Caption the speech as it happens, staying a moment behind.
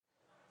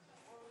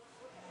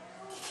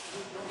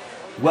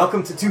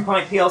Welcome to Two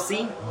Pint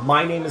PLC.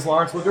 My name is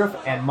Lawrence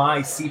Woodruff, and my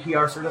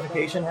CPR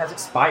certification has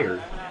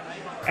expired.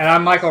 And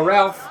I'm Michael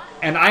Ralph,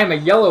 and I am a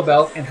yellow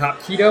belt in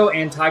Hapkido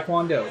and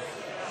Taekwondo.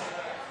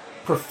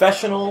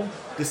 Professional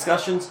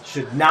discussions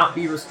should not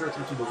be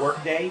restricted to the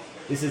workday.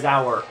 This is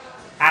our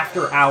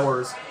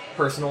after-hours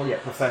personal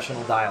yet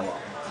professional dialogue.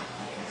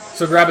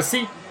 So grab a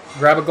seat,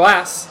 grab a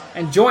glass,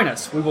 and join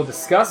us. We will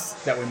discuss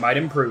that we might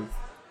improve.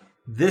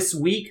 This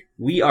week,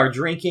 we are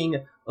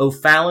drinking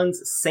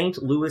O'Fallon's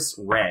St. Louis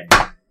Red.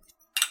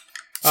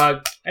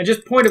 And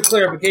just point of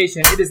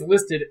clarification, it is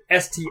listed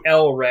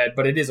STL Red,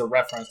 but it is a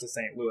reference to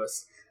St.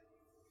 Louis.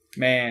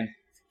 Man,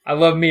 I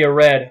love me a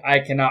red. I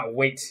cannot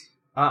wait.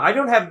 I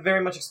don't have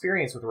very much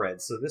experience with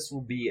red, so this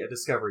will be a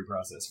discovery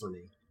process for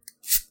me.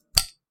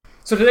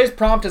 So today's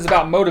prompt is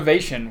about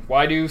motivation.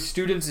 Why do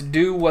students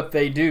do what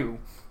they do?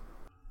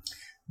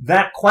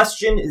 That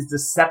question is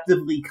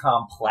deceptively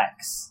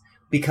complex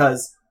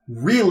because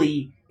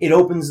really it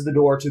opens the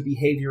door to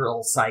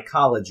behavioral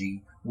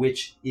psychology,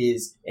 which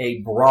is a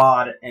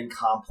broad and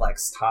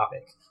complex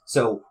topic.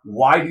 So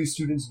why do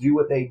students do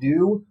what they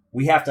do?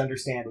 We have to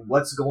understand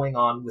what's going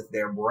on with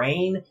their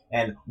brain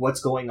and what's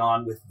going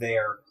on with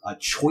their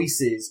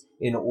choices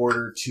in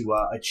order to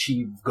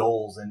achieve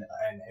goals and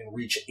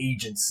reach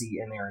agency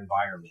in their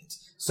environment.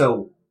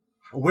 So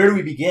where do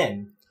we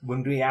begin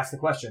when we ask the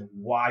question,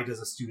 why does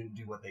a student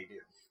do what they do?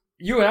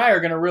 You and I are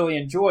going to really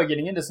enjoy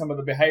getting into some of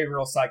the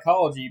behavioral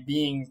psychology,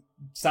 being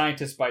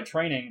scientists by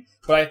training.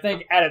 But I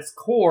think at its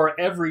core,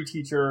 every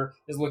teacher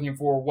is looking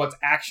for what's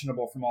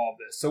actionable from all of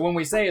this. So when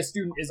we say a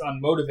student is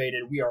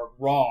unmotivated, we are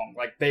wrong.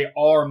 Like, they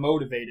are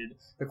motivated.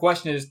 The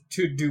question is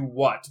to do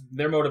what?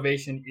 Their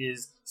motivation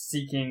is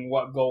seeking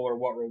what goal or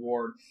what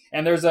reward.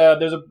 And there's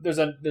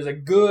a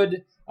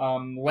good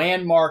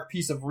landmark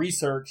piece of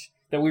research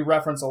that we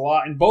reference a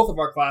lot in both of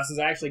our classes.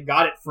 I actually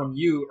got it from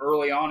you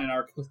early on in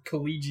our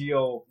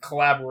collegial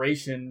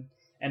collaboration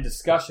and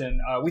discussion.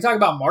 We talk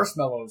about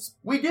marshmallows.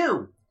 We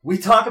do. We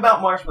talk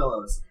about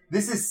marshmallows.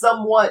 This is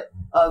somewhat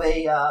of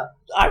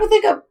I would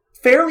think, a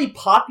fairly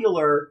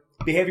popular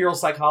behavioral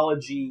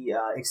psychology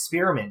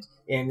experiment,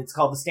 and it's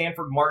called the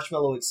Stanford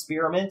Marshmallow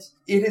Experiment.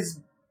 It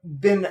has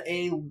been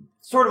a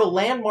sort of a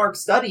landmark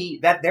study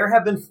that there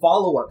have been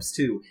follow-ups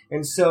to.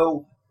 And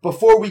so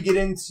before we get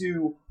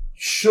into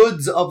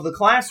shoulds of the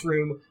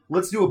classroom,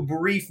 let's do a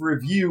brief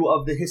review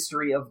of the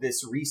history of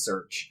this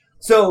research.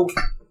 So,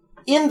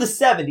 in the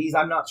 70s,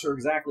 I'm not sure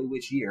exactly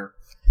which year,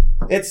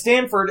 at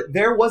Stanford,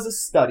 there was a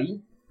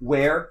study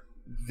where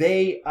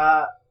they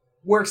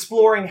were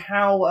exploring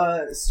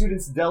how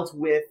students dealt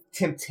with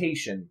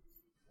temptation.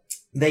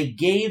 They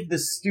gave the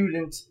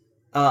student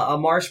a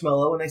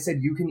marshmallow, and they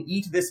said, you can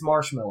eat this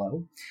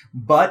marshmallow,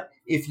 but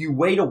if you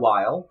wait a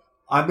while,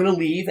 I'm going to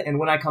leave, and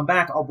when I come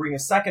back, I'll bring a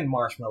second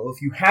marshmallow.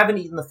 If you haven't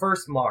eaten the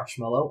first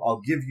marshmallow, I'll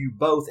give you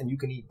both, and you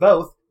can eat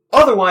both.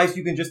 Otherwise,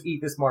 you can just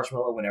eat this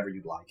marshmallow whenever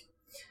you'd like.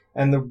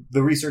 And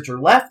the researcher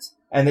left,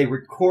 and they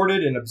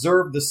recorded and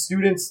observed the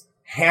students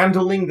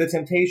handling the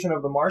temptation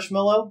of the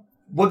marshmallow.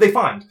 What'd they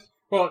find?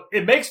 Well,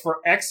 it makes for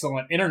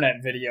excellent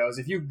internet videos.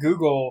 If you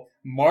Google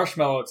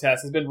marshmallow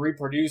test, it's been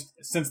reproduced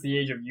since the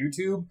age of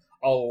YouTube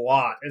a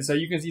lot. And so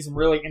you can see some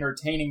really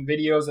entertaining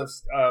videos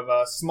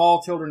of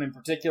small children in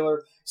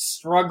particular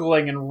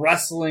struggling and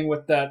wrestling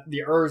with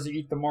the urge to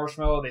eat the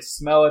marshmallow. They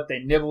smell it, they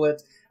nibble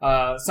it.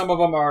 Some of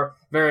them are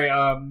very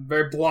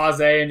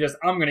blasé and just,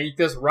 I'm going to eat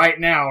this right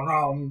now.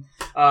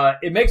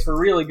 It makes for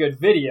really good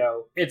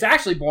video. It's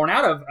actually born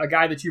out of a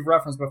guy that you've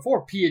referenced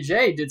before.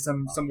 Piaget did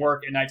some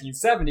work in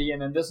 1970,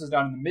 and then this was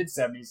done in the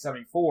mid-70s,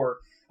 74.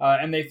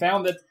 And they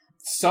found that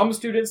some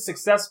students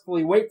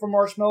successfully wait for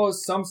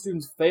marshmallows, some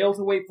students fail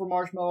to wait for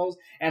marshmallows,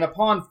 and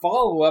upon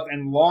follow-up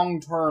and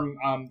long-term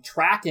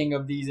tracking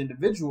of these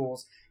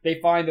individuals,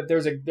 they find that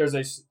there's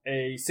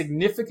a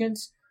significant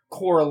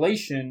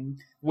correlation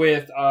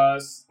with a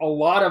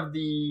lot of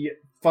the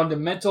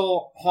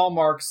fundamental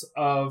hallmarks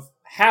of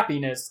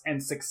happiness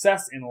and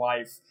success in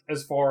life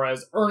as far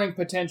as earning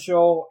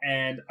potential,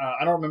 and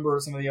I don't remember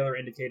some of the other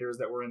indicators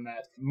that were in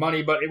that.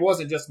 Money, but it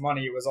wasn't just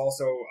money, it was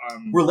also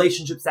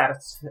relationship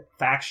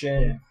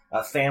satisfaction,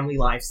 family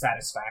life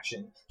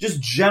satisfaction,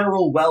 just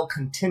general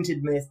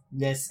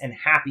well-contentedness and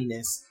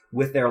happiness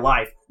with their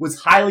life was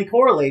highly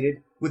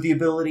correlated with the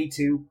ability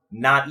to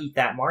not eat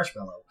that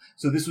marshmallow.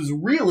 So this was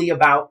really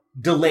about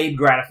delayed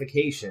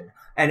gratification,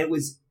 and it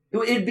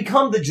had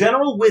become the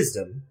general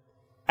wisdom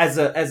as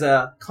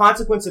a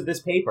consequence of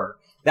this paper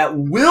that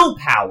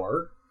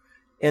willpower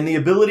and the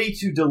ability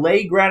to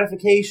delay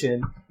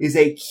gratification is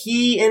a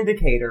key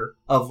indicator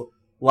of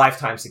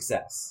lifetime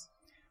success.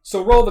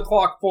 So roll the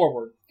clock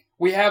forward.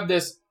 We have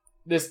this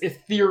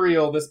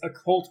ethereal, this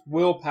occult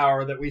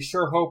willpower that we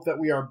sure hope that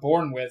we are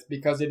born with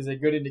because it is a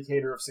good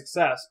indicator of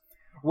success.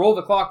 Roll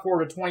the clock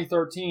forward to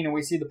 2013 and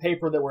we see the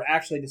paper that we're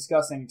actually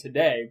discussing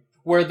today,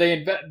 where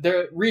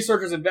the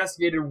researchers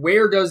investigated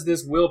where does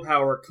this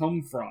willpower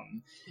come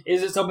from?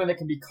 Is it something that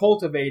can be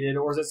cultivated,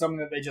 or is it something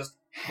that they just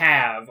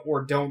have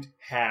or don't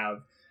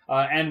have?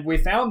 And we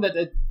found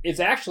that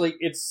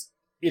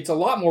it's a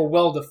lot more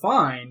well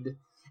defined,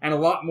 and a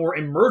lot more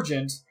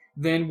emergent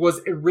than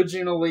was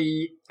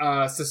originally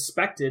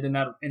suspected in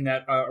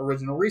that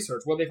original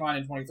research. What did they find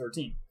in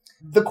 2013?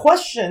 The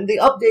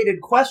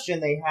updated question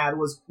they had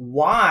was,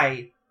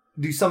 why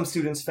do some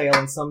students fail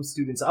and some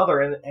students other,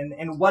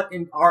 and what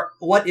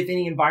if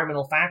any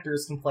environmental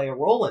factors can play a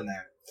role in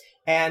that?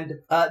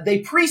 And they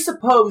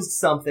presupposed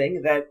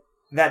something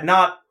that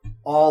not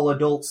all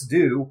adults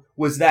do,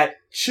 was that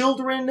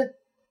children,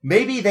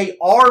 maybe they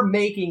are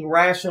making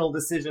rational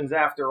decisions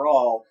after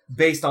all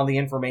based on the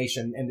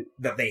information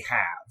that they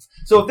have.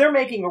 So if they're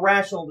making a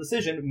rational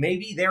decision,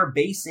 maybe they're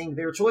basing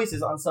their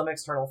choices on some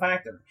external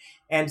factor.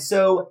 And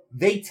so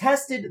they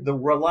tested the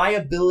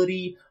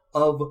reliability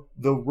of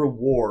the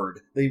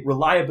reward, the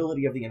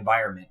reliability of the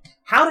environment.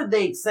 How did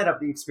they set up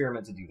the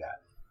experiment to do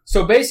that?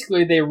 So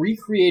basically, they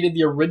recreated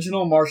the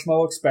original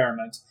marshmallow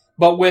experiment,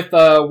 but with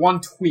one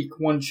tweak,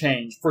 one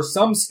change. For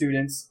some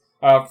students,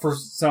 for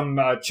some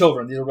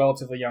children, these are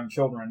relatively young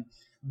children,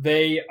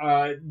 they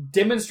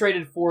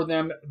demonstrated for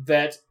them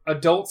that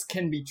adults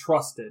can be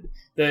trusted.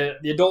 The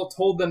adult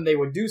told them they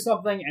would do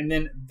something, and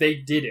then they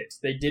did it.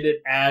 They did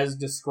it as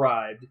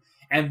described,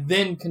 and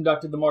then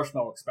conducted the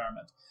marshmallow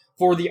experiment.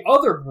 For the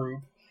other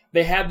group,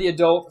 they had the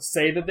adult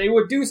say that they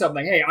would do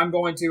something. Hey, I don't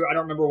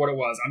remember what it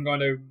was. I'm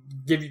going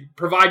to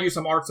provide you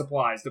some art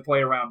supplies to play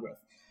around with.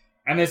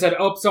 And they said,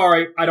 oh,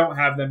 sorry, I don't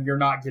have them. You're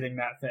not getting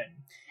that thing.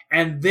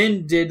 And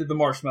then did the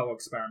marshmallow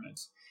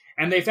experiment.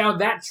 And they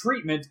found that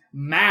treatment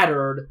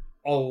mattered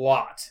a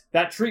lot.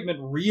 That treatment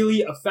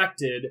really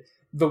affected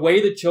the way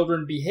the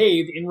children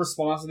behaved in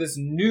response to this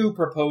new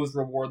proposed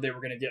reward they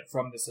were going to get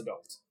from this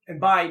adult. And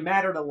by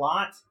mattered a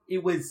lot,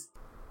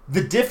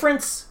 the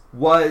difference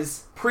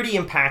was pretty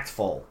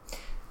impactful.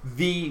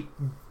 The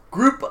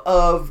group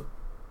of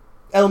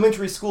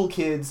elementary school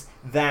kids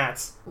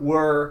that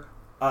were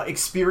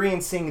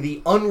experiencing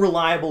the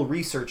unreliable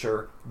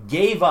researcher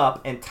gave up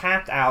and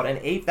tapped out and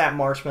ate that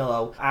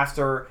marshmallow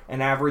after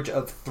an average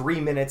of 3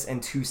 minutes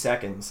and 2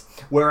 seconds.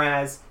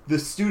 Whereas the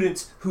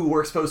students who were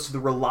exposed to the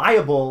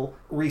reliable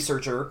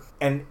researcher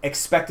and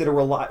expected a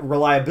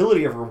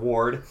reliability of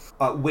reward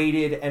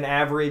waited an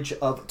average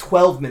of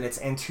 12 minutes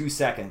and 2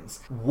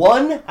 seconds.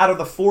 1 out of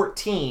the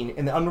 14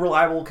 in the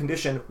unreliable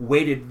condition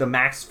waited the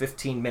max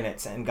 15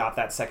 minutes and got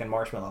that second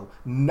marshmallow.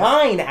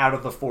 9 out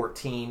of the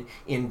 14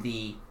 in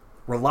the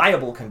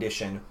reliable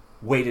condition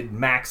waited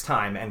max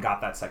time and got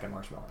that second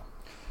marshmallow.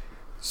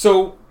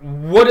 So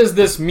what does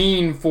this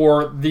mean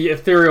for the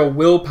ethereal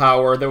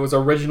willpower that was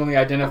originally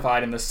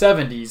identified in the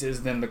 70s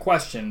is then the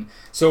question.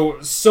 So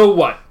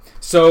what?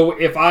 So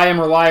if I am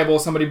reliable,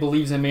 somebody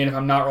believes in me, and if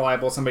I'm not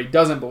reliable, somebody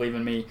doesn't believe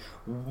in me.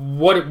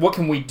 What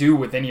can we do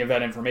with any of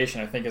that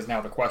information, I think, is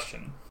now the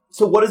question.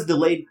 So what does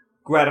delayed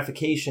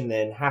gratification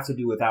then have to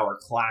do with our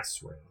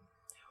classroom?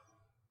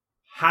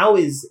 How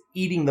is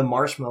eating the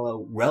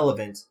marshmallow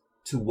relevant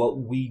to what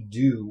we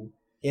do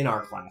in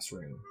our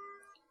classroom?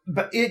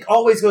 But it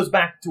always goes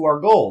back to our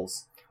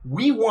goals.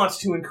 We want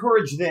to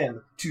encourage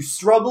them to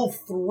struggle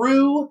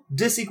through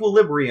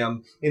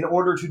disequilibrium in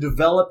order to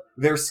develop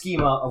their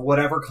schema of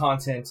whatever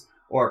content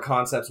or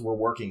concepts we're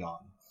working on.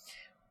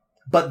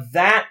 But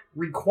that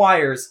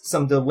requires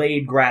some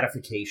delayed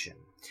gratification.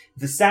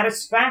 The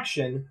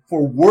satisfaction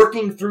for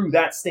working through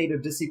that state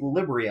of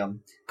disequilibrium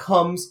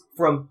comes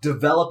from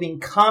developing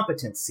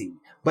competency,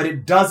 but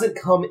it doesn't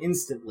come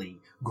instantly.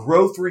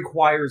 Growth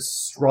requires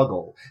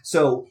struggle.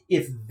 So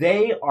if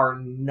they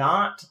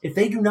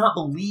do not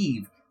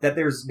believe that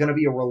there's going to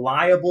be a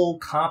reliable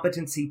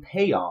competency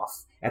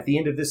payoff at the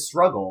end of this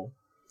struggle,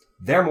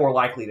 they're more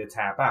likely to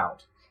tap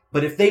out.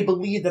 But if they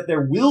believe that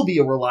there will be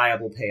a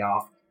reliable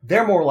payoff,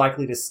 they're more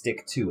likely to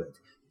stick to it.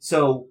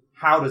 So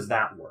how does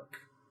that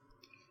work?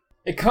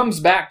 It comes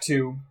back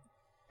to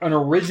an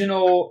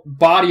original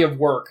body of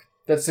work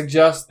that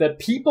suggests that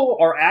people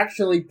are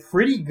actually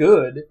pretty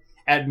good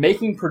at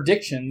making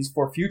predictions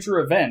for future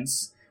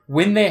events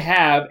when they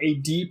have a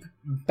deep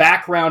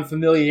background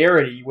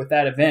familiarity with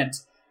that event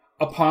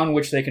upon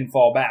which they can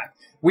fall back.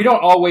 We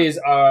don't always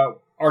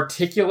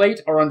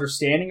articulate our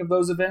understanding of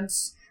those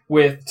events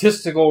with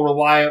statistical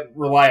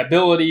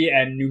reliability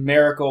and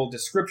numerical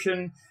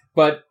description,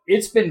 but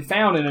it's been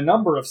found in a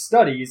number of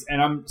studies,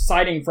 and I'm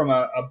citing from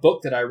a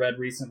book that I read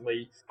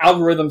recently.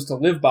 Algorithms to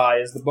Live By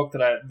is the book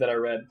that I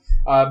read,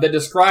 that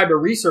described a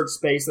research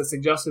space that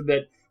suggested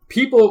that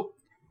people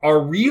are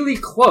really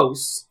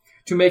close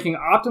to making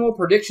optimal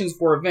predictions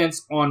for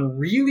events on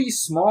really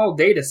small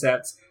data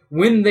sets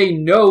when they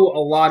know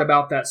a lot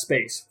about that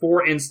space.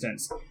 For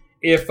instance,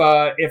 if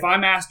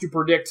I'm asked to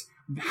predict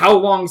how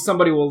long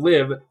somebody will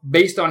live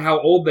based on how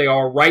old they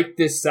are right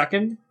this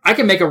second, I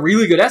can make a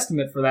really good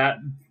estimate for that,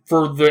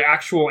 for the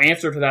actual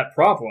answer to that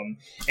problem.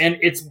 And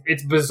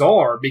it's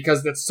bizarre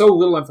because that's so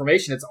little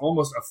information, it's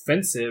almost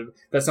offensive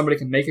that somebody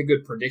can make a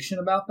good prediction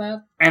about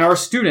that. And our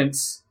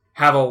students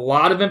have a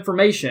lot of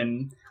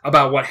information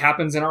about what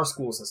happens in our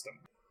school system.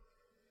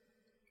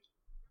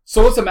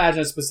 So let's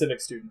imagine a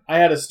specific student. I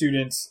had a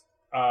student,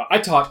 I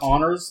taught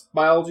honors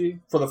biology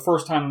for the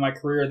first time in my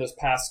career this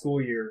past school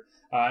year.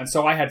 And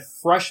so I had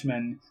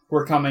freshmen who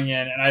were coming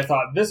in, and I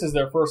thought this is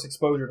their first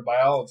exposure to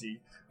biology.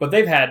 But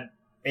they've had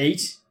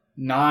 8,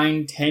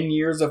 9, 10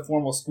 years of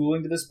formal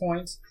schooling to this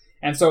point.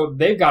 And so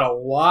they've got a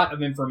lot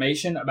of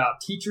information about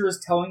teachers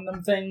telling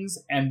them things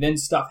and then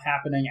stuff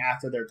happening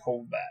after they're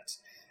told that.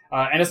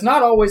 And it's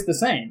not always the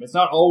same. It's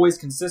not always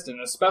consistent,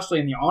 especially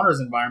in the honors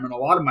environment. A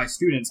lot of my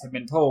students have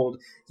been told,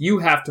 you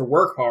have to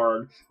work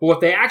hard. But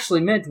what they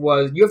actually meant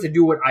was, you have to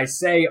do what I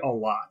say a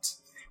lot,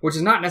 which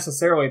is not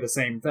necessarily the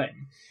same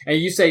thing. And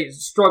you say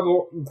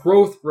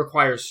growth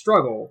requires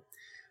struggle,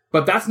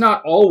 but that's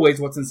not always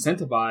what's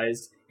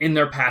incentivized in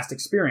their past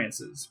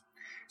experiences.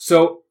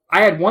 So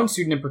I had one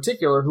student in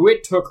particular who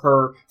it took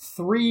her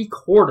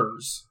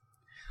 3/4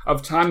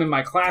 of time in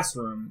my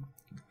classroom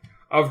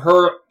of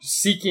her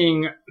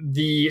seeking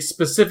the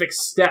specific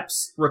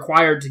steps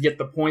required to get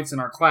the points in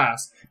our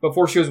class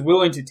before she was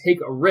willing to take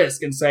a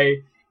risk and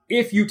say,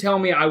 if you tell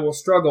me I will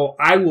struggle,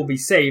 I will be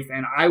safe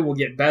and I will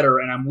get better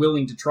and I'm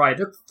willing to try. It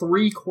took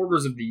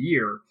 3/4 of the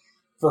year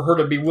for her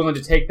to be willing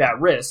to take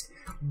that risk.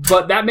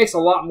 But that makes a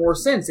lot more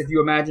sense if you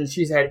imagine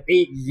she's had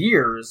 8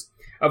 years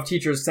of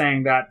teachers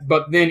saying that,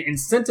 but then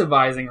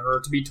incentivizing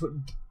her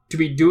to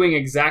be doing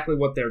exactly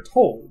what they're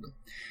told.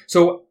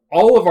 So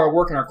all of our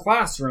work in our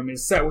classroom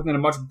is set within a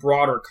much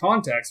broader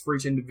context for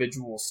each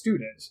individual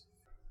student.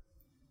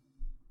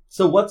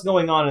 So what's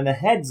going on in the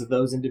heads of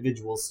those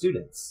individual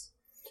students?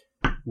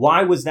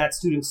 Why was that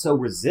student so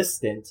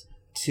resistant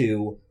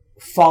to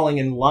falling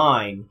in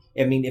line?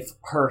 I mean, if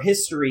her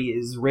history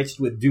is rich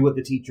with do what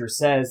the teacher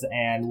says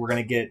and we're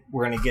gonna get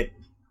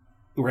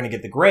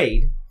the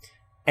grade,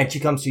 and she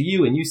comes to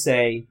you and you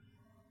say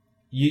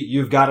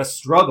you've got to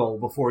struggle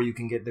before you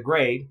can get the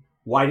grade.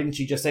 Why didn't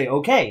she just say,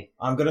 okay,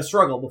 I'm going to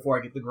struggle before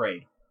I get the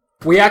grade?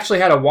 We actually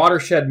had a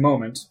watershed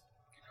moment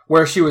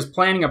where she was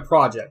planning a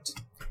project,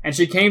 and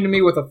she came to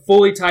me with a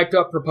fully typed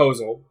up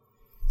proposal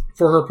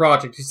for her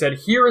project. She said,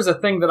 here is a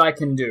thing that I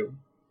can do.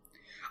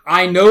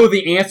 I know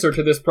the answer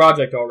to this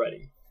project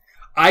already.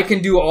 I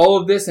can do all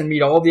of this and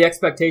meet all the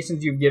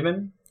expectations you've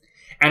given,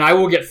 and I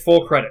will get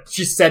full credit.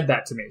 She said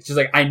that to me. She's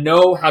like, I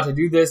know how to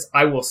do this.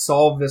 I will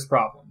solve this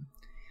problem.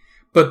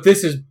 But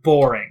this is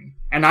boring.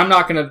 And I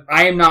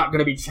am not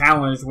gonna be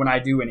challenged when I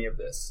do any of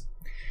this.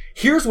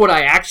 Here's what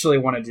I actually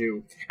want to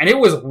do. And it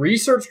was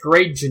research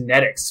grade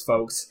genetics,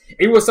 folks.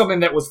 It was something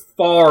that was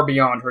far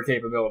beyond her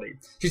capability.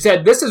 She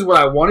said, this is what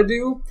I want to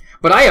do,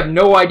 but I have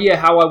no idea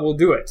how I will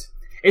do it.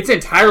 It's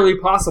entirely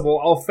possible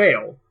I'll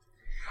fail.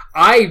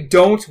 I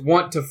don't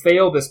want to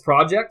fail this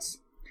project,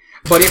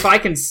 but if I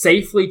can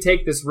safely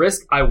take this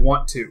risk, I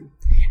want to.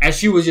 And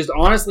she was just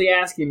honestly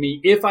asking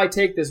me, if I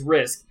take this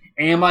risk,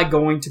 am I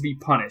going to be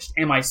punished?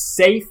 Am I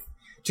safe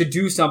to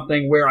do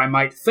something where I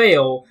might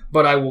fail,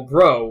 but I will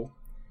grow,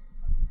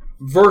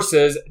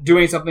 versus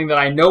doing something that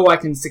I know I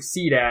can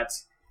succeed at,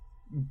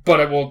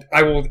 but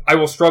I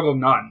will struggle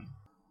none.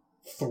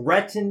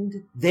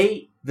 Threatened,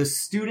 the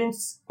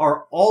students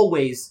are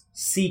always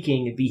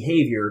seeking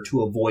behavior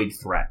to avoid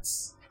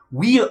threats.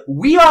 We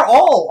are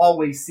all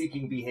always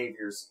seeking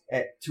behaviors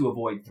to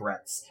avoid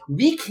threats.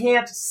 We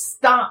can't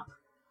stop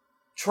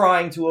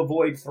trying to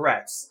avoid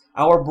threats.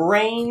 Our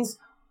brains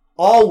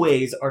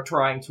always are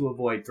trying to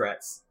avoid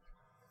threats.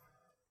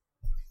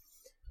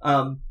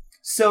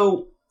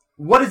 So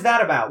what is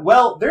that about?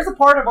 Well, there's a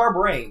part of our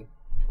brain,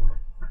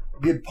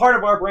 the part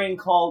of our brain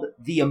called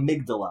the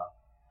amygdala.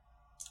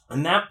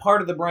 And that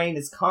part of the brain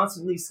is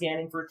constantly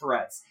scanning for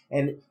threats.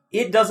 And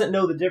it doesn't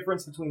know the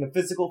difference between a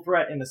physical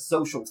threat and a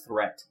social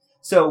threat.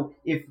 So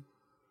if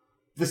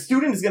the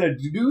student is going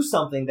to do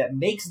something that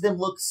makes them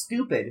look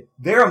stupid,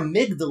 their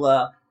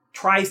amygdala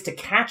tries to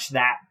catch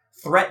that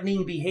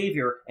threatening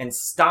behavior and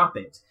stop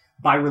it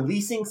by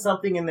releasing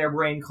something in their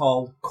brain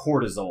called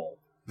cortisol.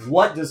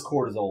 What does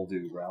cortisol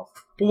do, Ralph?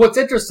 Well, what's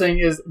interesting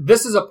is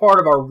this is a part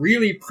of our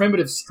really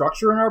primitive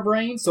structure in our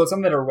brain, so it's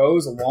something that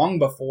arose long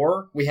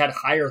before we had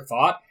higher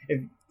thought.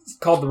 It's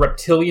called the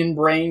reptilian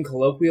brain,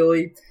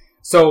 colloquially.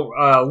 So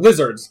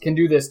lizards can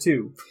do this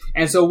too.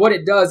 And so what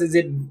it does is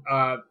it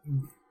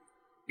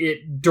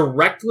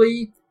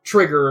directly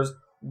triggers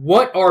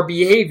what are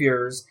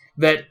behaviors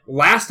that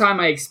last time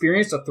I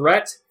experienced a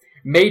threat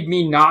made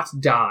me not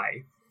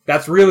die.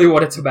 That's really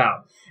what it's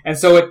about. And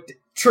so it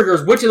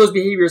triggers which of those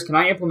behaviors can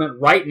I implement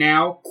right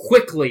now,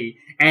 quickly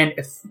and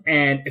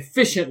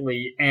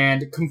efficiently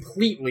and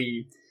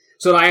completely,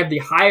 so that I have the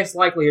highest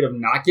likelihood of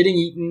not getting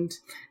eaten,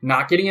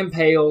 not getting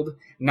impaled,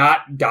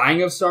 not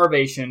dying of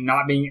starvation,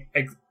 not being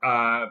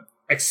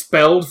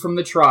expelled from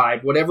the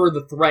tribe, whatever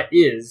the threat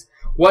is.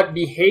 What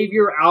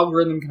behavior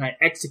algorithm can I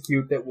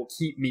execute that will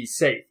keep me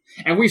safe?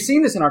 And we've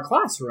seen this in our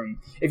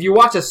classroom. If you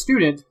watch a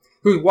student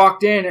who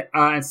walked in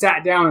and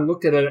sat down and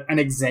looked at an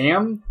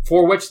exam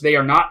for which they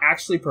are not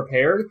actually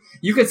prepared,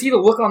 you can see the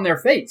look on their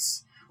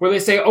face where they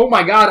say, oh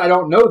my God, I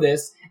don't know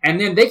this. And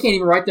then they can't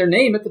even write their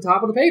name at the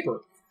top of the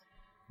paper.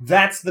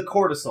 That's the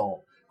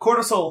cortisol.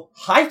 Cortisol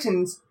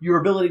heightens your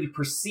ability to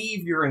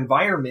perceive your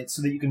environment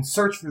so that you can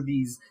search for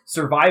these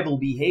survival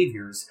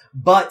behaviors,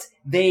 but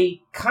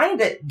they kind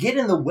of get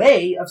in the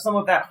way of some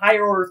of that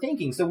higher order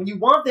thinking. So when you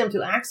want them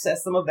to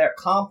access some of that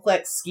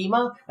complex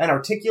schema and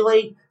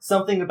articulate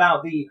something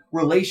about the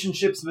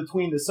relationships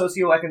between the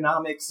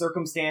socioeconomic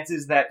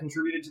circumstances that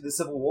contributed to the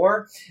Civil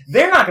War,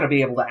 they're not going to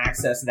be able to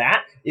access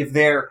that if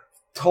they're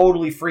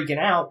totally freaking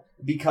out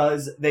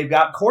because they've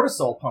got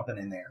cortisol pumping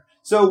in there.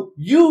 So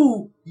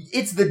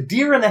it's the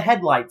deer in the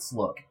headlights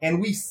look,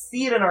 and we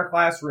see it in our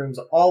classrooms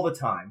all the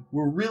time.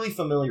 We're really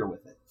familiar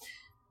with it.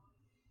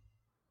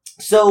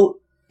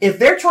 So if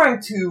they're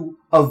trying to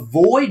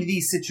avoid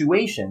these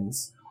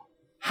situations,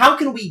 how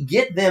can we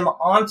get them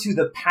onto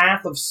the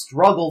path of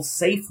struggle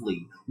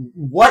safely?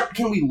 What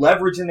can we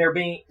leverage in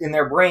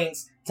their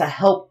brains to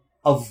help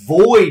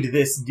avoid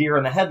this deer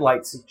in the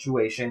headlights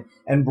situation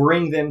and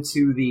bring them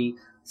to the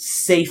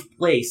safe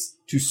place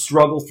to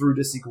struggle through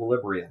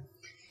disequilibrium?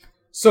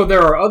 So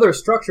there are other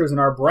structures in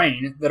our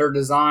brain that are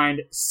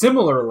designed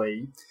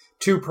similarly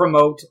to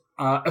promote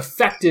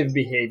effective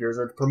behaviors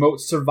or to promote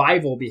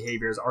survival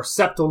behaviors. Our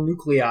septal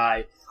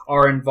nuclei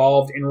are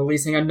involved in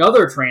releasing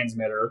another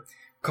transmitter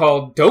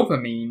called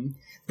dopamine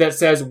that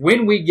says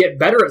when we get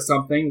better at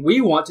something, we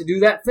want to do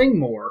that thing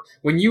more.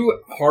 When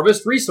you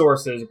harvest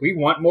resources, we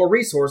want more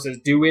resources,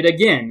 do it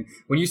again.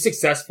 When you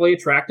successfully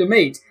attract a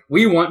mate,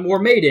 we want more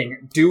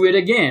mating, do it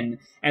again.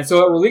 And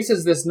so it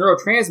releases this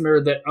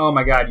neurotransmitter that, oh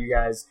my God, you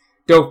guys,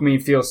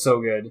 dopamine feels so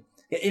good.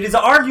 It is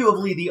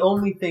arguably the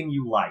only thing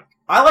you like.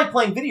 I like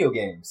playing video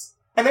games.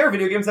 And there are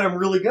video games that I'm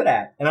really good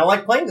at. And I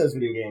like playing those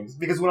video games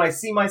because when I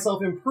see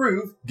myself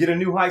improve, get a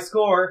new high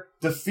score,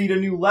 defeat a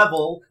new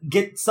level,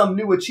 get some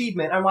new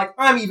achievement, I'm like,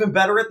 I'm even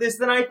better at this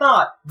than I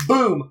thought.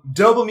 Boom!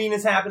 Dopamine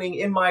is happening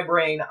in my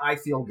brain. I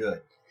feel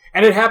good.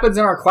 And it happens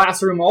in our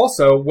classroom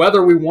also,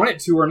 whether we want it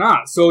to or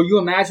not. So you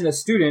imagine a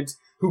student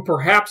who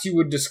perhaps you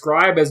would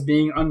describe as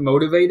being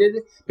unmotivated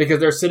because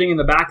they're sitting in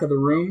the back of the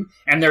room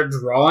and they're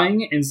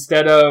drawing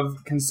instead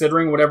of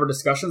considering whatever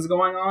discussion's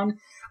going on.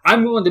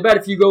 I'm willing to bet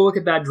if you go look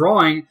at that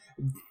drawing,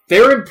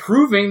 they're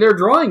improving their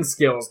drawing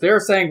skills.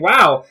 They're saying,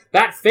 wow,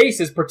 that face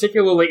is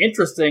particularly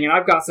interesting, and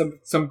I've got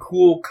some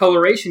cool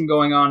coloration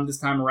going on this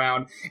time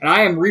around, and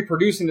I am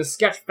reproducing the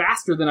sketch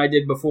faster than I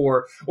did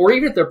before. Or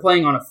even if they're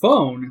playing on a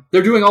phone,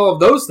 they're doing all of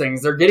those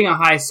things. They're getting a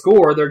high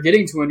score. They're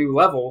getting to a new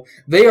level.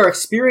 They are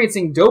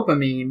experiencing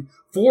dopamine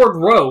for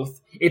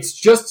growth. It's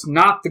just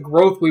not the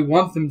growth we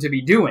want them to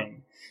be doing.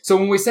 So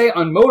when we say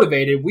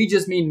unmotivated, we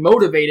just mean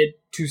motivated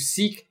to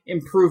seek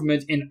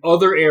improvement in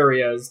other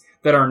areas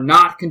that are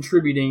not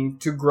contributing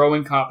to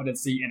growing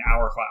competency in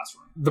our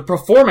classroom. The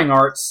performing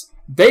arts,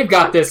 they've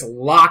got this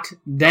locked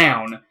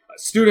down.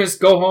 Students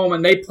go home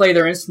and they play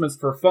their instruments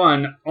for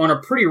fun on a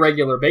pretty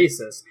regular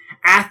basis.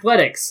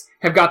 Athletics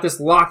have got this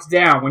locked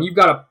down. When you've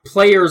got a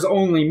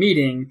players-only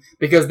meeting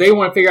because they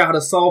want to figure out how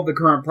to solve the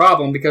current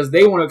problem, because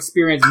they want to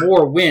experience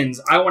more wins.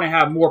 I want to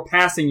have more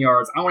passing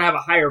yards. I want to have a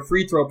higher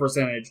free throw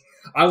percentage.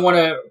 I want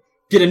to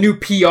get a new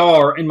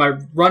PR in my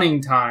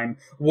running time.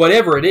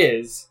 Whatever it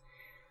is,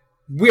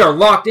 we are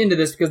locked into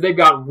this because they've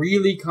got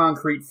really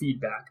concrete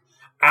feedback.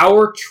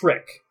 Our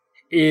trick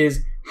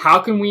is how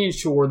can we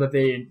ensure that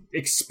they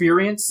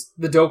experience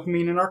the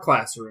dopamine in our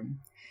classroom?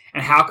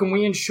 And how can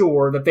we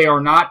ensure that they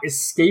are not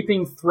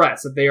escaping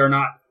threats, that they are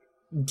not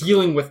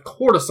dealing with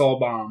cortisol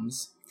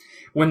bombs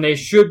when they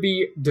should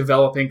be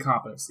developing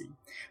competency?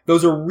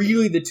 Those are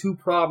really the two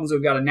problems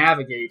we've got to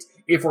navigate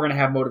if we're going to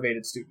have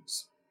motivated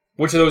students.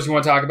 Which of those you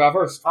want to talk about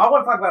first? I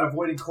want to talk about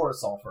avoiding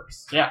cortisol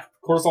first. Yeah,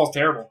 cortisol is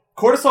terrible.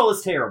 Cortisol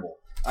is terrible.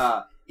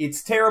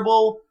 It's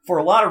terrible for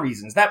a lot of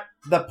reasons.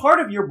 The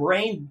part of your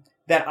brain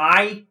that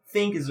I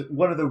think is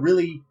one of the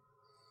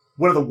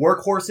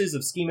workhorses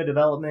of schema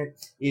development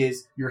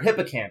is your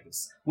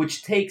hippocampus,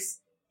 which takes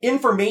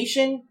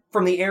information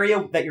from the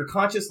area that you're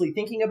consciously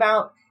thinking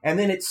about, and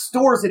then it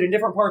stores it in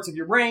different parts of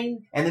your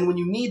brain, and then when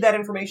you need that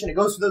information, it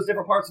goes to those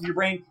different parts of your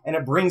brain, and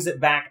it brings it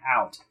back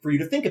out for you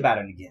to think about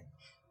it again.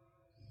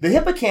 The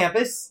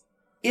hippocampus,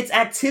 its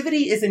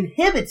activity is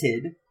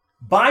inhibited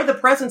by the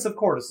presence of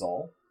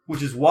cortisol,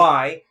 which is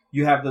why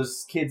you have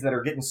those kids that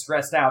are getting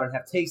stressed out and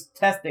have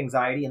test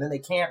anxiety, and then they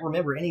can't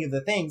remember any of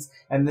the things,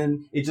 and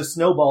then it just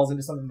snowballs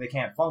into something they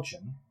can't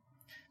function.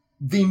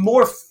 The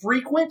more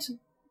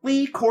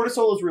frequently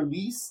cortisol is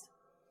released,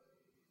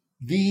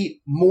 the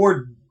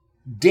more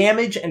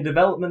damage and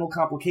developmental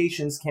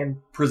complications can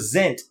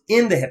present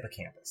in the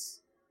hippocampus.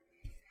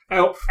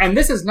 Oh, and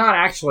this is not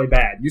actually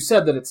bad. You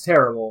said that it's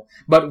terrible,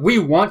 but we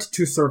want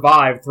to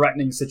survive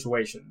threatening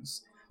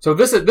situations. So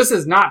this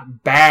is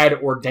not bad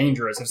or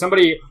dangerous. If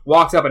somebody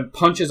walks up and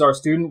punches our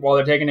student while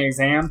they're taking an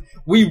exam,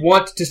 we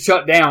want to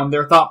shut down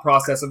their thought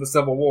process of the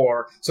Civil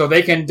War so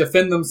they can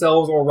defend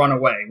themselves or run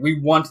away. We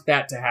want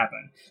that to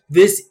happen.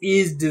 This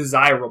is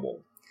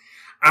desirable.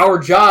 Our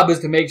job is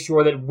to make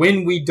sure that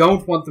when we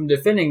don't want them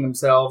defending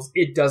themselves,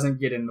 it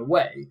doesn't get in the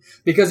way.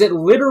 Because it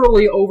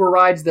literally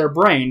overrides their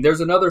brain.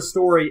 There's another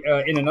story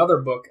in another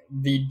book,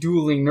 The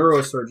Dueling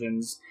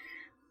Neurosurgeons.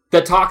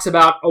 that talks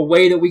about a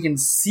way that we can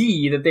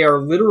see that they are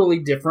literally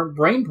different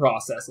brain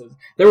processes.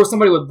 There was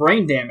somebody with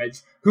brain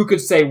damage who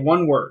could say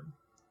one word.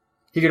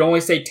 He could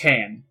only say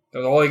tan. That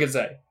was all he could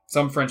say.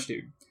 Some French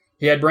dude.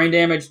 He had brain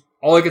damage.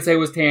 All he could say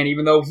was tan,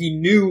 even though he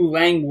knew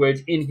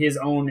language in his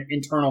own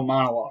internal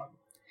monologue.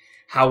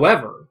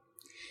 However,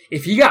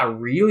 if he got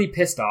really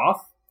pissed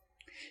off,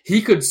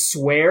 he could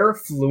swear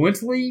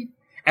fluently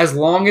as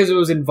long as it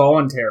was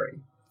involuntary.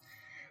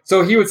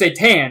 So he would say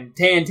tan,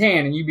 tan,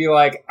 tan, and you'd be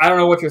like, I don't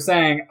know what you're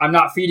saying. I'm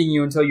not feeding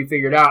you until you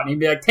figure it out. And he'd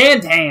be like,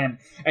 tan, tan.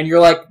 And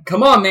you're like,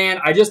 come on, man.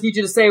 I just need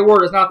you to say a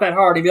word. It's not that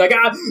hard. He'd be like,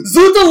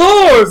 zut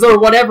the lords, or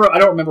whatever. I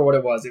don't remember what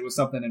it was. It was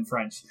something in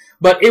French.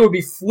 But it would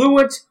be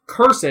fluent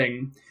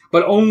cursing,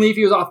 but only if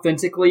he was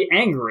authentically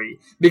angry.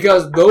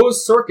 Because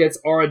those circuits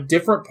are a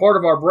different part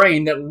of our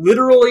brain that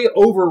literally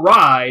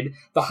override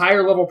the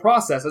higher level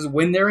processes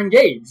when they're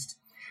engaged.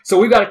 So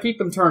we've got to keep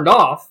them turned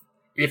off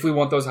if we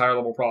want those higher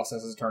level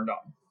processes turned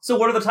on. So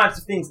what are the types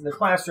of things in the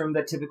classroom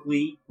that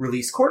typically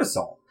release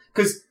cortisol?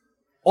 Because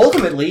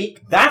ultimately,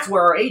 that's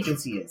where our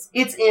agency is.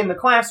 It's in the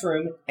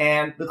classroom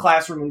and the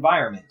classroom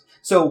environment.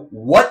 So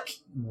what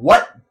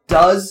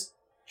does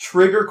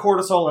trigger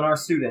cortisol in our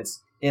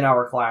students in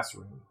our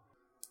classroom?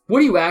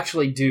 What do you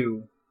actually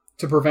do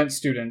to prevent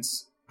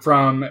students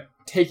from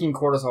taking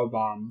cortisol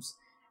bombs?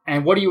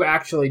 And what do you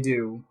actually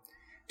do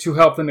to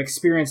help them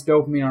experience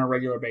dopamine on a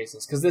regular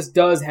basis? Because this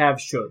does have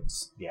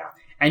shoulds. Yeah.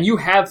 And you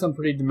have some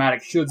pretty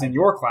dramatic shoulds in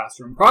your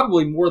classroom,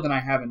 probably more than I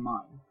have in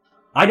mine.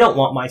 I don't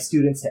want my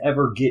students to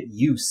ever get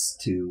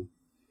used to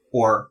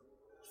or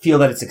feel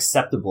that it's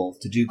acceptable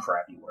to do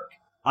crappy work.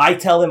 I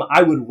tell them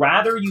I would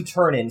rather you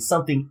turn in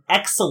something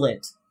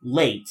excellent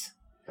late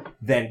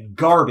than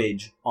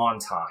garbage on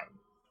time.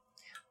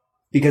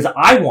 Because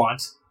I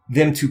want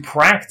them to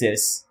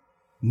practice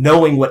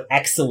knowing what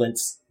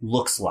excellence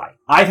looks like.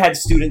 I've had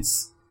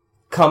students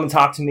come and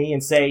talk to me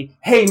and say,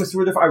 hey, Mr.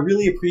 Rutherford, I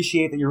really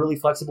appreciate that you're really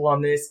flexible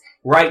on this.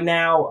 Right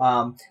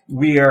now,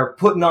 we are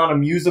putting on a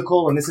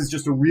musical, and this is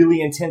just a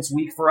really intense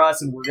week for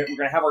us, and we're going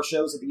to have our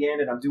shows at the end,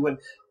 and I'm doing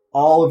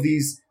all of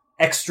these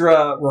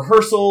extra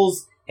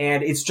rehearsals,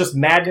 and it's just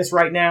madness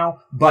right now,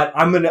 but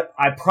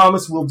I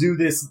promise we'll do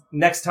this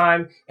next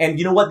time. And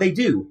you know what they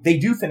do? They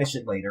do finish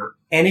it later,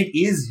 and it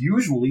is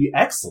usually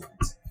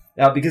excellent.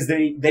 Because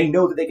they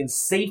know that they can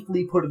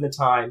safely put in the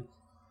time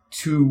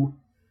to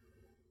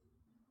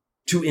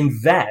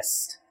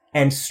invest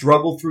and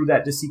struggle through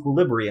that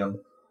disequilibrium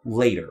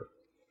later.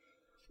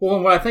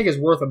 Well, what I think is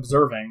worth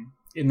observing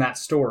in that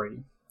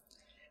story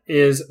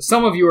is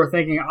some of you are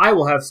thinking, I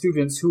will have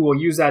students who will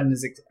use that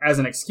as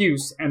an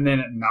excuse and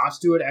then not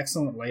do it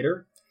excellent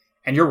later.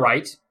 And you're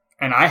right.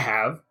 And I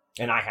have.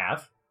 And I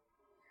have.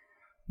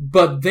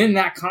 But then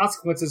that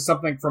consequence is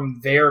something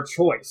from their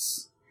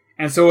choice.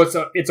 And so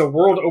it's a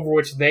world over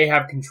which they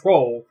have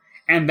control.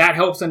 And that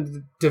helps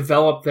them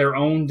develop their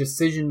own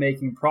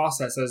decision-making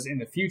processes in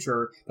the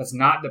future that's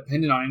not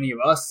dependent on any of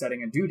us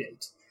setting a due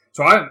date.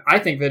 So I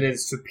think that it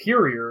is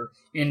superior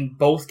in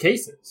both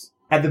cases.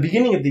 At the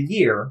beginning of the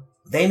year,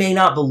 they may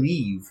not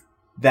believe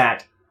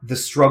that the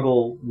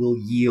struggle will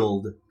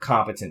yield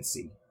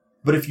competency.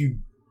 But if you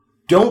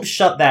don't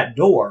shut that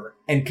door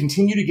and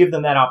continue to give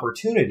them that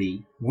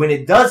opportunity, when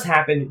it does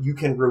happen, you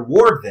can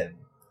reward them.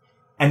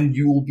 And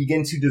you will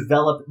begin to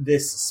develop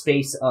this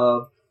space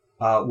of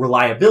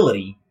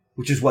reliability,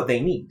 which is what they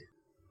need.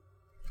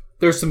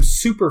 There's some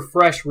super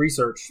fresh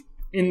research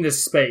in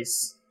this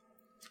space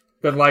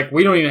that,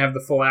 we don't even have the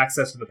full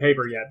access to the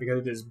paper yet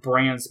because it is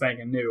brand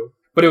spanking new.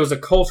 But it was a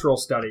cultural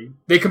study.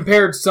 They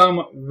compared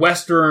some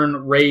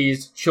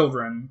Western-raised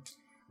children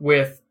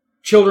with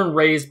children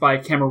raised by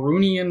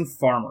Cameroonian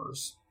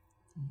farmers.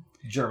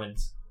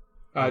 Germans.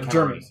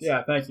 Germans,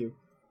 yeah, thank you.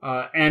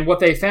 And what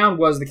they found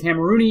was the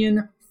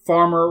Cameroonian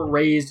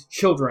farmer-raised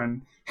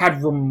children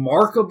had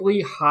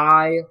remarkably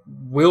high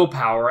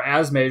willpower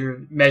as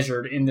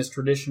measured in this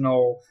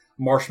traditional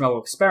marshmallow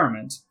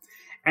experiment.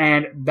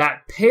 And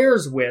that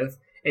pairs with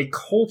a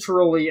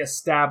culturally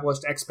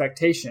established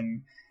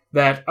expectation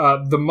that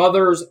the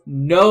mothers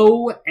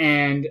know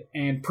and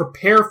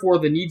prepare for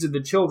the needs of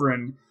the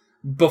children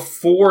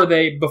before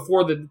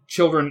the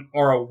children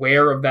are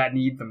aware of that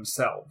need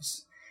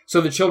themselves. So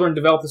the children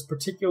develop this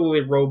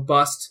particularly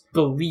robust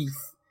belief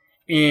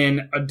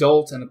in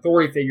adult and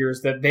authority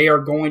figures that they are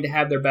going to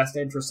have their best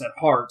interests at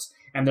heart,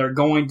 and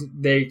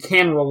they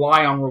can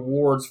rely on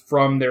rewards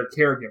from their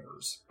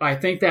caregivers. I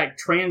think that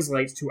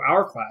translates to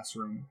our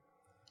classroom,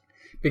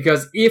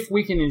 because if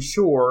we can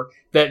ensure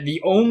that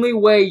the only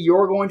way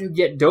you're going to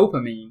get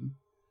dopamine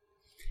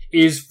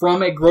is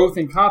from a growth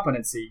in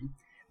competency,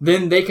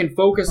 then they can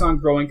focus on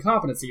growing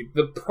competency.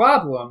 The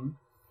problem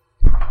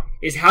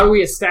is, how do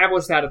we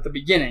establish that at the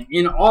beginning?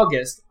 In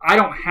August, I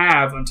don't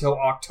have until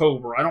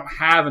October. I don't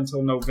have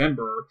until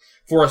November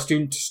for a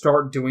student to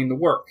start doing the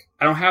work.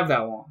 I don't have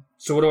that long.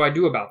 So what do I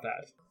do about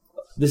that?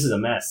 This is a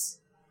mess.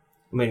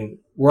 I mean,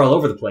 we're all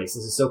over the place.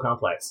 This is so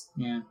complex.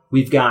 Yeah.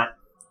 We've got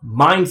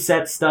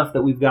mindset stuff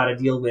that we've got to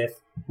deal with,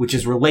 which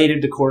is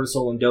related to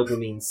cortisol and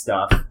dopamine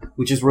stuff,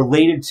 which is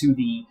related to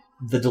the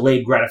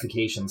delayed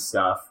gratification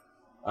stuff.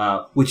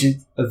 which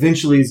is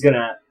eventually is going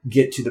to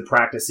get to the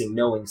practicing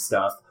knowing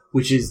stuff,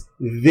 which is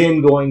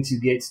then going to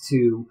get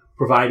to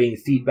providing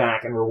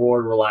feedback and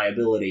reward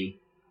reliability.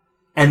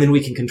 And then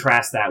we can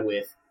contrast that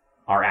with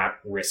our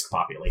at-risk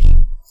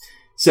population.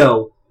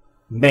 So,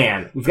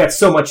 man, we've got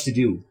so much to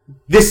do.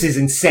 This is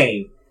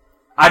insane.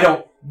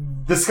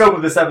 The scope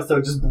of this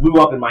episode just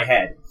blew up in my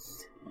head.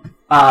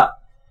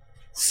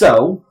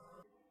 So,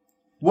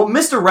 what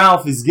Mr.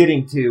 Ralph is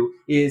getting to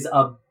is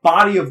a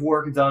body of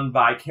work done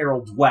by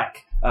Carol Dweck,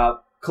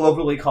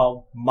 colloquially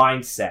called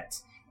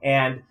Mindset.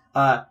 And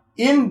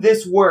in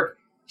this work,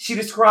 she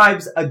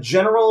describes a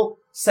general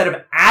set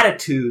of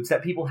attitudes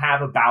that people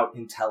have about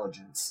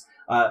intelligence.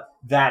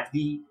 That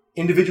the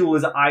individual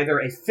is either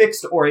a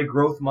fixed or a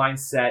growth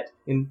mindset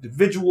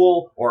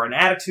individual, or an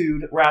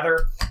attitude, rather.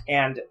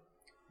 And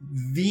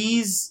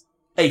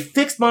a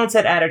fixed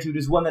mindset attitude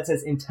is one that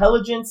says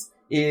intelligence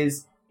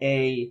is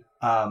a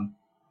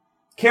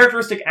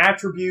characteristic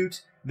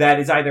attribute that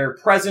is either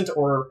present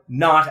or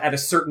not at a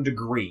certain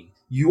degree.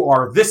 You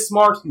are this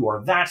smart, you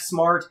are that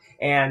smart,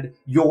 and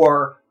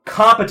your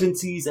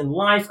competencies in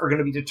life are going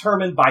to be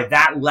determined by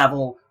that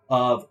level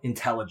of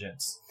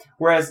intelligence.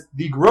 Whereas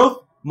the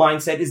growth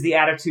mindset is the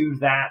attitude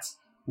that,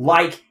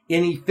 like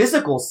any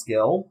physical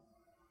skill,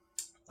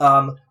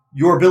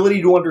 your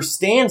ability to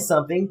understand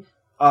something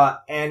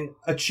and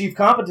achieve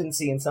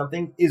competency in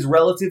something is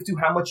relative to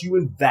how much you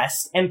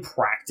invest and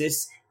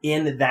practice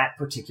in that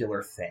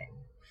particular thing.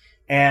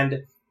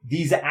 And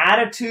these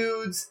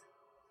attitudes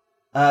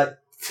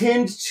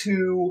tend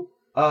to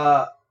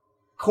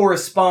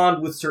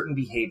correspond with certain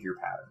behavior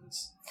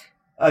patterns.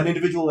 An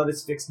individual that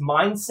is fixed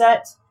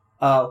mindset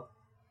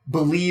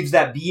believes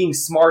that being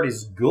smart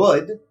is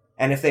good,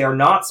 and if they are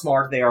not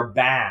smart, they are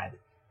bad,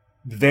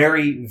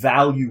 very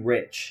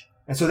value-rich.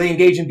 And so they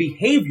engage in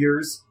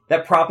behaviors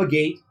that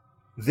propagate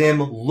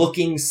them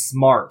looking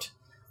smart.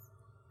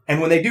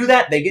 And when they do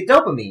that, they get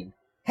dopamine.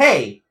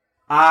 Hey,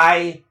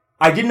 I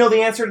didn't know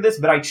the answer to this,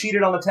 but I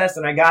cheated on the test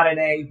and I got an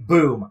A.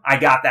 Boom, I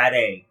got that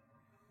A.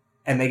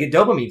 And they get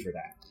dopamine for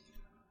that.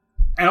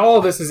 And all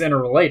of this is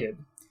interrelated.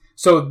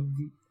 So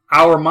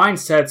our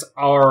mindsets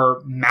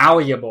are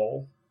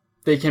malleable.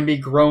 They can be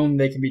grown,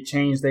 they can be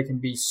changed, they can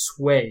be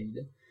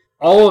swayed.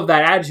 All of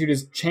that attitude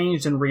is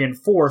changed and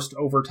reinforced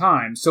over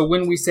time. So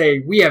when we say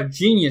we have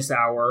Genius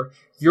Hour,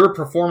 your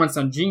performance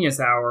on Genius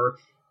Hour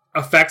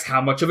affects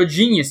how much of a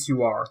genius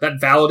you are.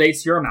 That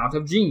validates your amount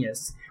of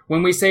genius.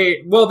 When we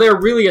say, well, they're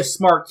really a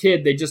smart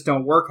kid, they just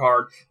don't work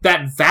hard,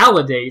 that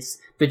validates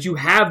that you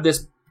have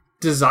this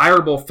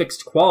desirable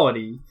fixed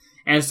quality.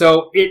 And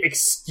so it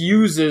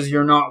excuses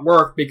your not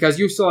work because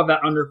you still have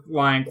that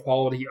underlying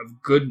quality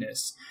of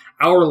goodness.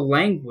 Our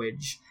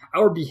language,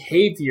 our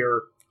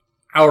behavior,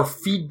 our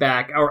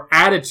feedback, our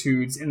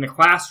attitudes in the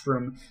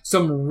classroom,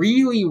 some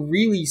really,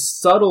 really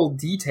subtle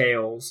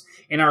details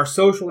in our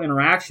social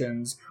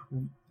interactions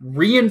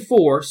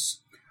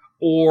reinforce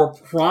or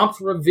prompt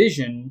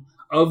revision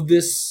of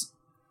this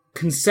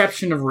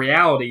conception of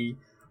reality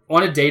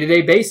on a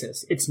day-to-day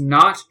basis. It's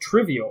not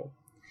trivial.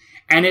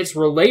 And it's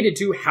related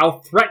to how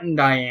threatened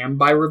I am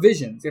by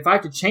revisions. If I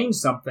have to change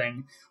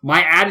something,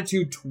 my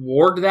attitude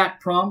toward that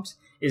prompt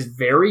is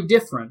very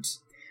different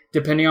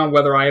depending on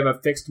whether I have a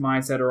fixed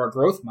mindset or a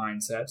growth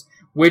mindset,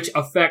 which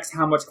affects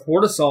how much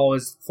cortisol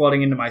is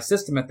flooding into my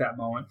system at that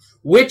moment,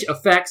 which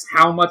affects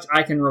how much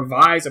I can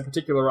revise a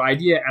particular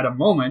idea at a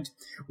moment,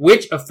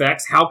 which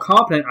affects how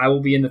competent I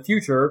will be in the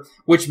future,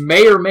 which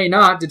may or may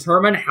not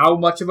determine how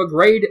much of a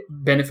grade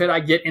benefit I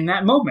get in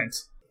that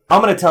moment.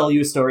 I'm going to tell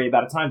you a story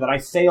about a time that I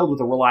failed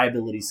with a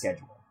reliability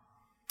schedule.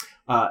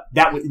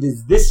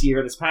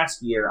 This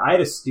past year, I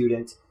had a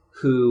student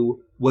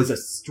who was a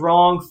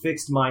strong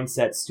fixed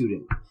mindset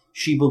student.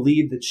 She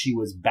believed that she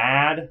was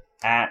bad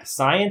at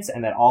science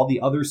and that all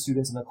the other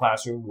students in the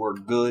classroom were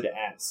good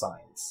at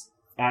science.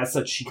 As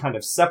such, she kind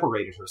of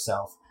separated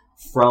herself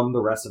from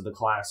the rest of the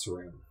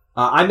classroom.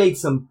 I made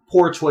some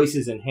poor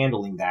choices in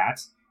handling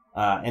that.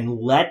 And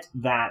let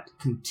that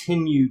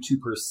continue to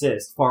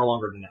persist far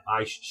longer than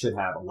I should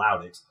have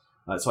allowed it.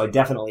 So I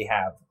definitely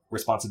have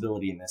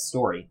responsibility in this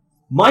story.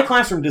 My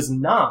classroom does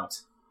not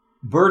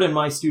burden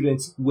my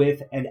students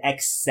with an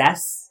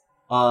excess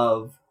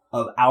of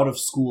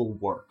out-of-school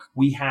work.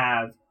 We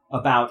have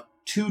about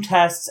 2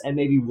 tests and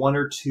maybe 1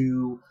 or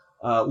 2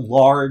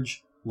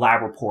 large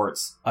lab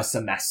reports a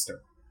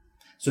semester.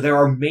 So there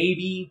are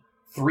maybe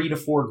 3 to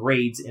 4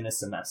 grades in a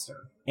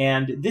semester.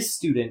 And this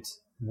student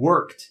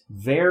put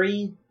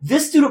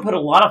a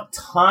lot of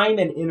time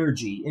and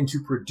energy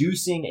into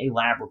producing a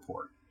lab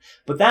report.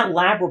 But that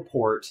lab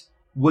report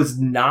was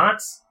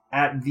not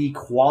at the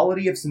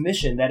quality of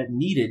submission that it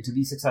needed to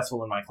be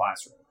successful in my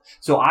classroom.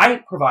 So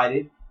I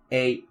provided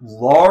a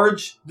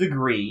large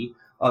degree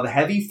of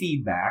heavy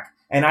feedback,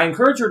 and I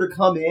encouraged her to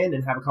come in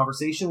and have a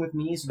conversation with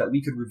me so that we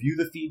could review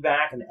the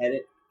feedback and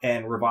edit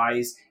and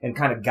revise and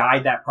kind of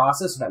guide that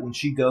process so that when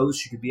she goes,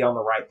 she could be on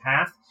the right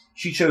path.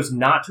 She chose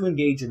not to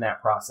engage in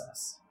that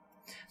process.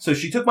 So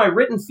she took my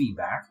written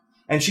feedback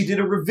And she did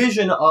a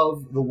revision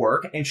of the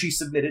work, and she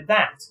submitted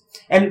that.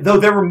 And though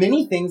there were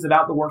many things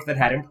about the work that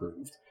had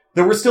improved,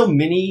 there were still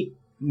many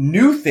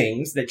new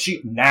things that she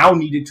now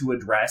needed to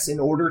address in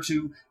order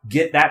to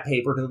get that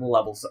paper to the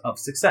levels of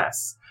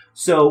success.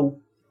 So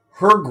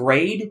her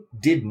grade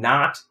did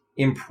not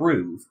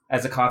improve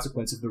as a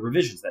consequence of the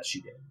revisions that she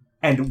did.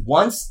 And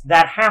once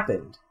that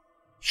happened,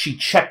 she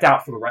checked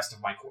out for the rest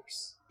of my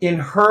course. In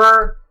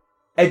her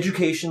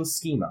education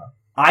schema,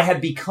 I had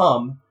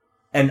become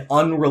an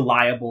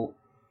unreliable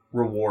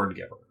reward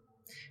giver.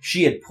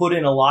 She had put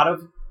in a lot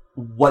of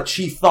what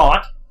she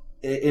thought,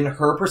 in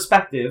her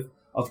perspective,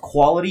 of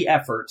quality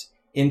effort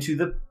into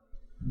the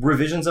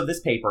revisions of this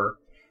paper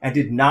and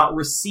did not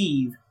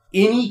receive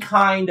any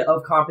kind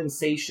of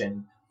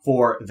compensation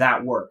for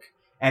that work.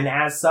 And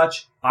as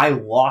such, I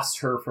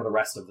lost her for the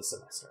rest of the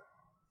semester.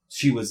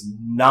 She was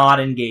not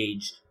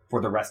engaged for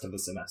the rest of the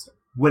semester.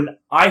 When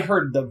I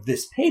heard of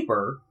this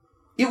paper,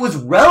 it was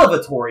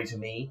revelatory to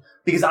me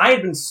because I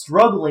had been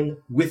struggling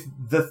with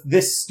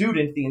this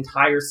student the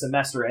entire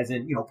semester, as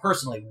in,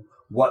 personally,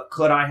 what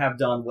could I have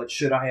done? What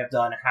should I have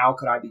done? How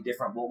could I be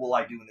different? What will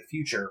I do in the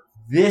future?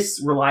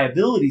 This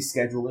reliability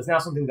schedule is now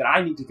something that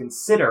I need to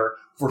consider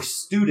for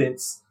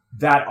students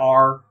that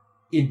are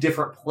in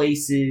different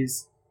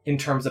places in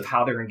terms of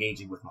how they're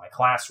engaging with my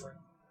classroom.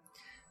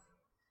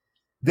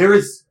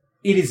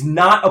 It is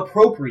not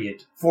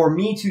appropriate for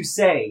me to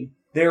say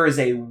there is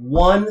a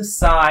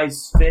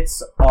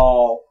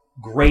one-size-fits-all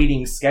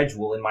grading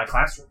schedule in my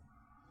classroom.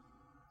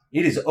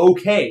 It is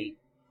okay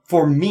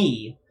for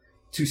me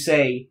to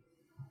say,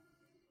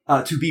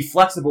 to be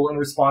flexible in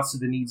response to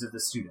the needs of the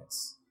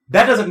students.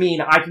 That doesn't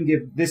mean I can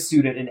give this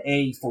student an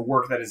A for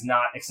work that is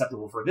not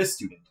acceptable for this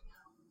student.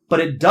 But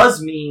it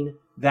does mean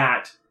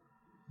that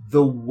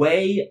the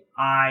way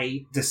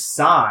I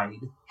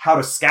decide how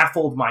to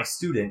scaffold my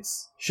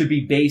students should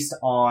be based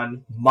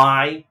on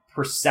my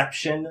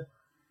perception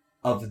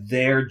of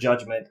their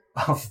judgment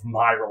of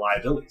my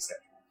reliability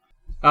schedule.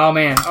 Oh,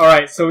 man. All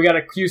right, so we got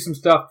to cue some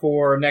stuff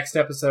for next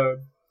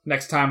episode,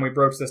 next time we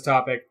broach this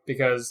topic,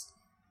 because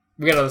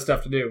we got other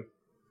stuff to do.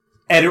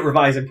 Edit,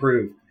 revise,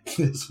 improve.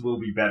 This will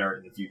be better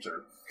in the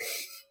future.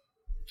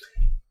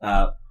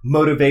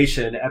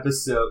 Motivation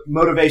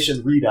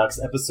Redux,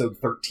 episode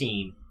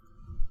 13.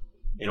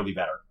 It'll be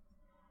better.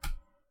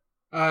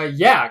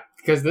 Yeah,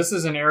 because this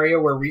is an area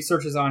where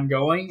research is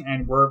ongoing,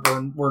 and we're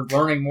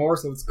learning more,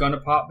 so it's going to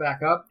pop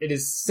back up. It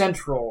is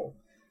central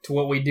to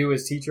what we do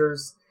as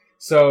teachers.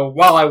 So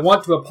while I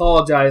want to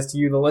apologize to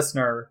you, the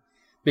listener,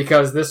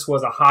 because this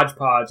was a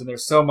hodgepodge and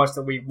there's so much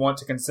that we want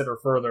to consider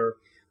further,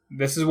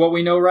 this is what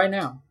we know right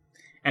now,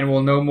 and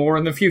we'll know more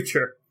in the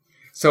future.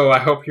 So I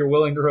hope you're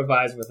willing to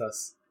revise with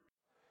us.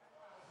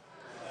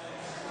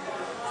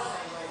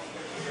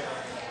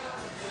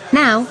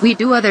 Now we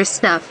do other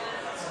stuff.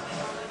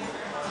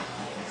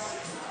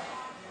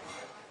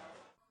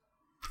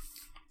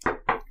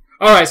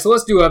 Alright, so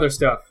let's do other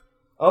stuff.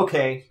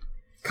 Okay.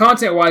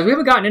 Content-wise, we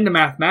haven't gotten into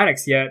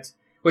mathematics yet,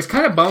 which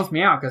kind of bums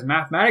me out, because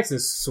mathematics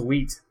is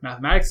sweet.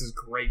 Mathematics is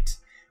great.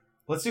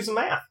 Let's do some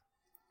math.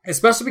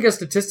 Especially because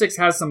statistics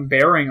has some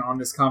bearing on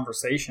this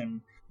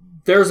conversation.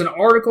 There's an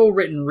article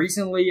written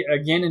recently,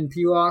 again in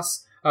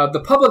PLOS,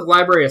 the Public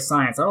Library of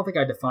Science. I don't think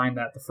I defined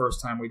that the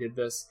first time we did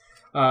this.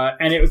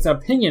 And it was an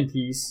opinion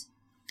piece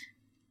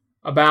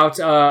about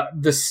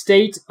the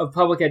state of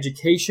public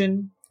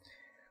education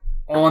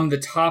on the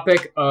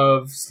topic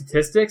of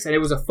statistics, and it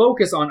was a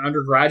focus on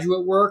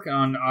undergraduate work,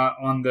 on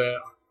the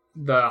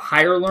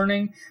higher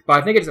learning, but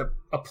I think it's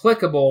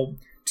applicable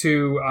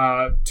to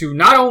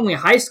not only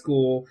high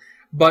school,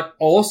 but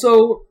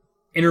also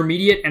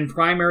intermediate and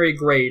primary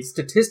grades.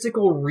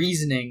 Statistical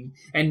reasoning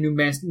and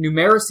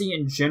numeracy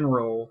in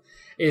general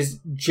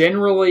is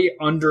generally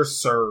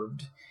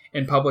underserved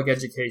in public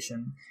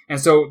education.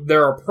 And so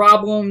there are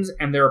problems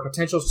and there are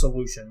potential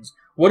solutions.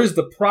 What is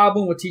the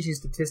problem with teaching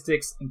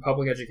statistics in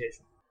public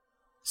education?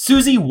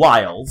 Susie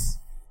Wiles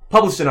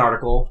published an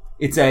article.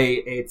 It's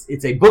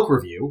a book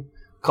review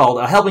called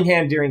A Helping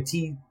Hand During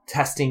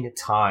T-Testing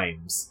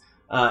Times.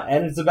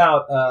 And it's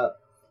about,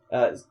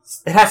 it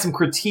has some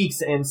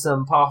critiques and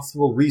some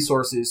possible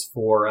resources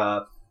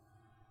for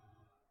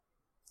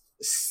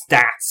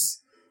stats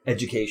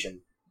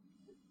education.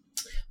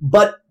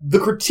 But the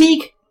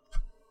critique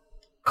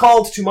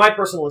called to my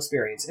personal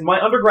experience. In my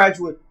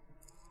undergraduate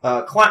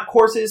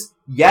courses,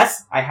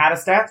 yes, I had a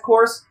stats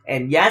course,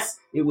 and yes,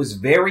 it was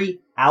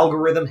very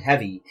algorithm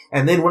heavy.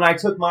 And then when I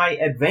took my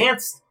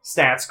advanced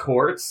stats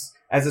course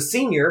as a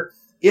senior,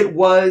 it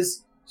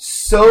was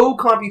so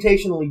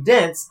computationally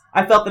dense,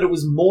 I felt that it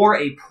was more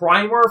a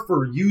primer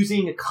for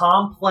using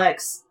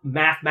complex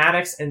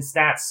mathematics and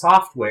stats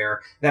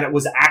software than it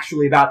was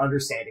actually about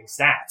understanding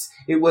stats.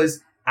 It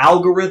was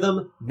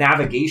algorithm,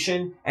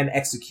 navigation, and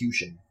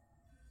execution.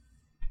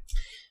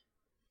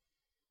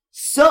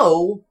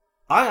 So,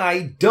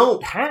 I'd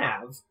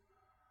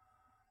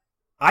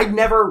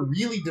never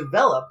really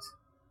developed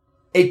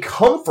a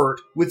comfort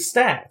with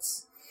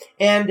stats.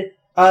 And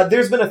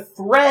there's been a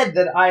thread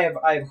that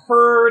I've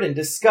heard and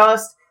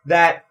discussed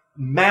that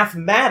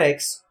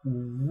mathematics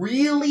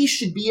really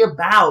should be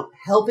about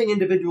helping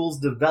individuals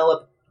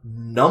develop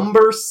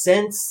number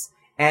sense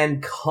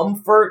and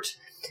comfort,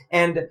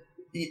 and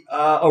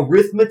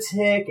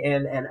arithmetic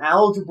and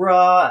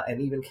algebra and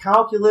even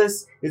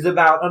calculus is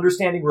about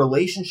understanding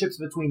relationships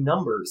between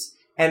numbers,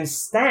 and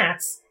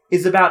stats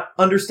is about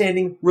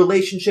understanding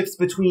relationships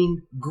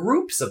between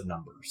groups of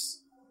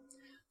numbers.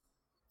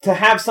 To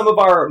have some of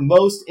our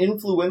most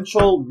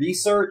influential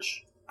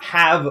research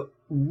have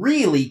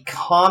really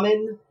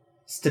common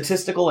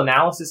statistical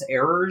analysis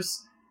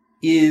errors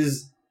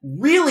is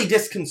really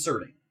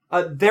disconcerting.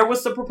 There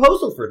was a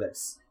proposal for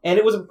this, and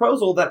it was a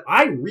proposal that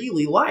I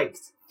really liked.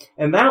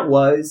 And that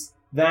was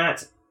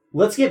that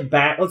let's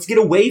get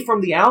away from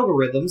the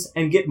algorithms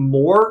and get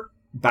more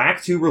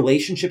back to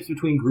relationships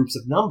between groups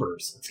of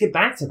numbers. Let's get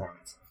back to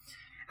that.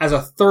 As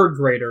a third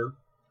grader,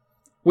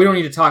 we don't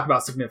need to talk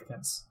about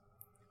significance.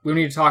 We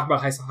don't need to talk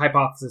about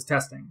hypothesis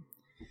testing.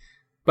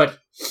 But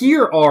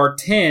here are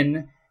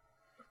 10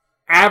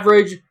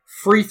 average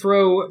free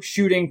throw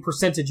shooting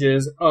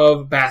percentages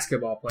of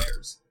basketball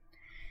players.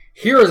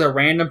 Here is a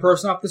random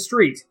person off the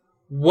street.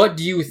 What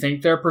do you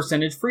think their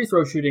percentage free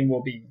throw shooting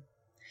will be?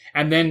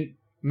 And then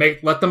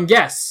let them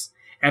guess.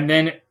 And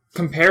then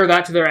compare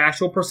that to their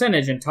actual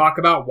percentage and talk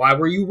about why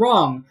were you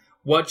wrong?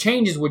 What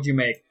changes would you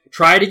make?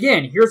 Try it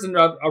again. Here's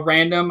a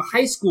random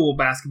high school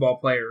basketball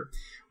player.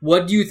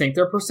 What do you think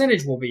their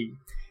percentage will be?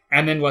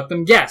 And then let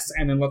them guess.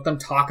 And then let them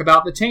talk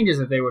about the changes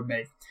that they would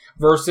make.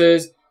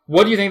 Versus,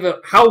 what do you think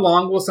how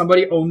long will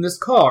somebody own this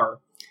car?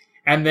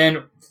 And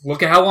then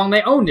look at how long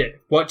they owned it.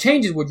 What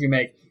changes would you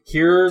make?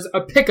 Here's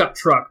a pickup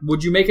truck.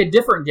 Would you make a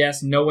different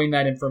guess knowing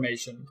that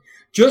information?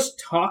 Just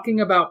talking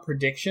about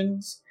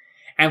predictions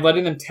and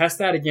letting them test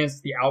that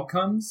against the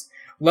outcomes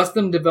lets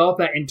them develop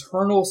that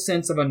internal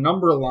sense of a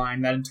number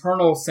line, that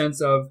internal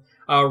sense of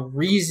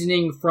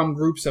reasoning from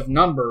groups of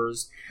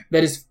numbers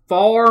that is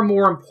far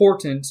more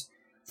important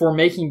for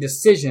making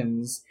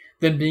decisions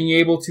than being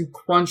able to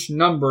crunch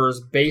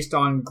numbers based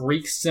on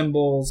Greek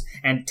symbols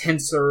and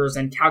tensors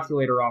and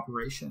calculator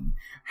operation.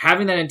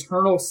 Having that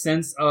internal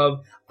sense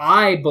of,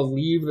 I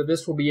believe that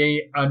this will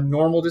be a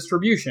normal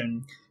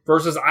distribution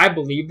versus I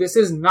believe this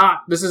is an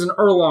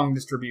Erlang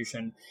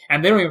distribution.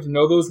 And they don't even have to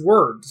know those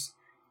words.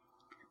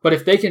 But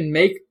if they can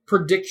make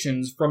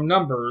predictions from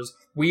numbers,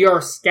 we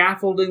are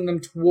scaffolding them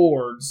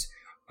towards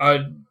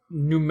a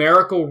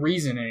numerical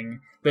reasoning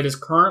that is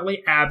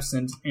currently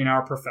absent in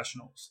our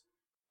professionals.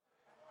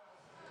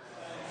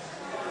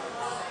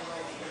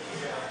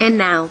 And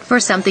now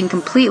for something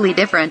completely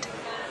different.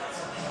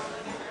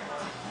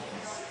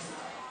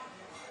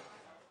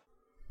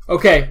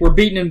 Okay, we're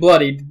beaten and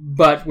bloodied,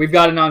 but we've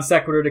got a non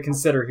sequitur to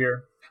consider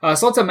here.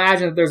 So let's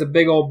imagine that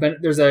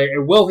there's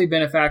a wealthy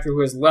benefactor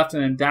who has left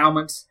an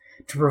endowment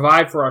to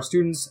provide for our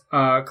students'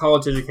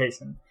 college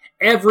education.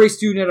 Every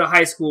student at a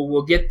high school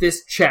will get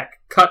this check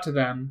cut to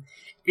them.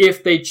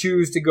 If they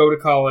choose to go to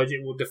college,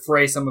 it will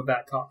defray some of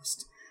that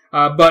cost.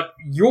 But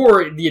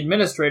you're the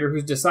administrator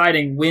who's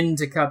deciding when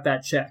to cut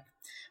that check.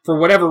 For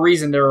whatever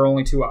reason, there are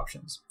only two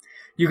options.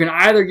 You can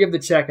either give the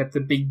check at the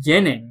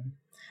beginning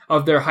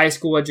of their high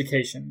school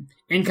education.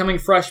 Incoming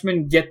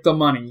freshmen get the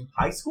money.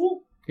 High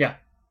school? Yeah.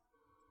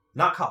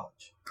 Not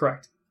college.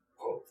 Correct.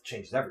 Oh, it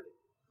changes everything.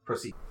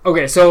 Proceed.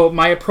 Okay, so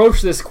my approach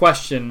to this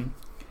question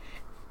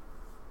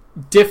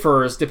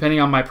differs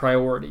depending on my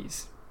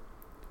priorities.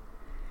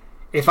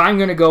 If I'm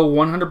going to go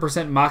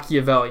 100%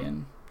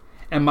 Machiavellian,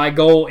 and my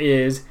goal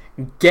is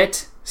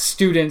get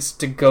students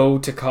to go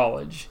to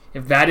college,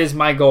 if that is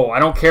my goal, I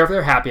don't care if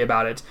they're happy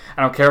about it,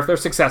 I don't care if they're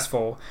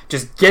successful,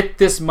 just get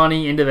this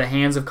money into the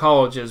hands of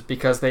colleges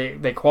because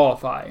they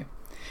qualify,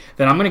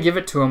 then I'm going to give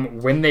it to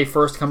them when they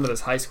first come to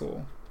this high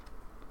school.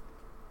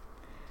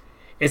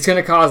 It's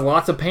going to cause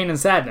lots of pain and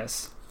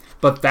sadness,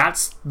 but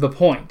that's the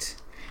point.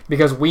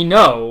 Because we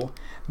know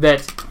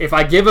that if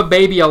I give a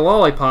baby a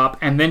lollipop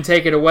and then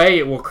take it away,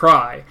 it will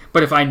cry.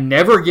 But if I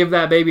never give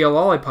that baby a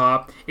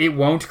lollipop, it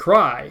won't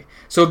cry.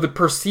 So the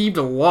perceived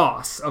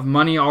loss of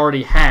money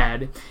already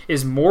had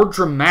is more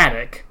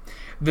dramatic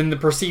than the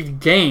perceived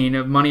gain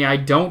of money I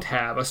don't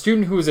have. A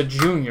student who is a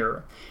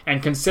junior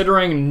and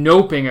considering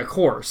noping a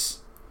course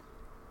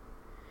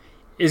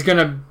is going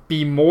to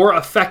be more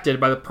affected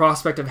by the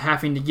prospect of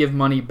having to give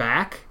money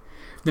back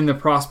than the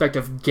prospect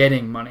of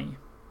getting money.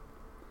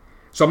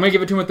 So I'm going to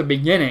give it to them at the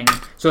beginning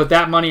so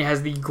that money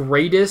has the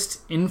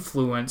greatest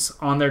influence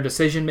on their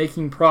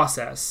decision-making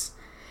process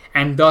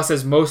and thus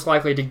is most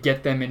likely to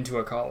get them into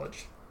a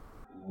college.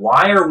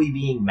 Why are we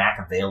being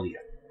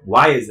Machiavellian?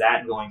 Why is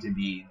that going to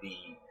be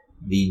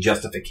the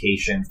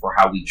justification for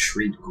how we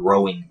treat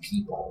growing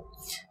people?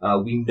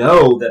 We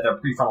know that their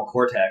prefrontal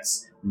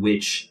cortex,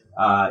 which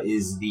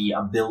is the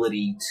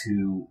ability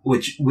to,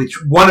 which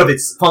one of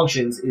its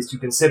functions is to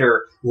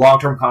consider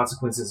long-term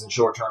consequences and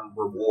short-term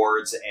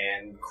rewards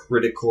and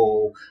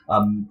critical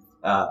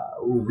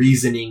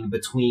reasoning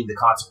between the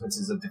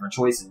consequences of different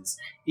choices,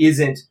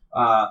 isn't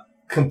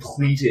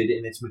completed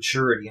in its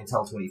maturity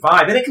until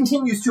 25, and it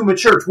continues to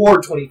mature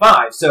toward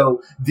 25,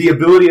 so the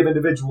ability of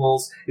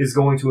individuals is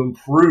going to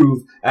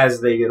improve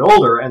as they get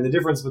older, and the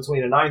difference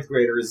between a 9th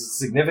grader is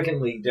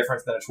significantly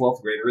different than a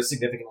 12th grader, is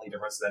significantly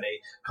different than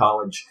a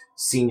college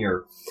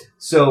senior.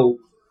 So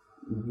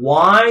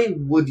why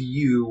would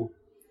you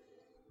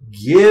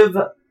give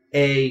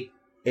a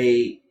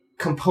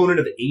component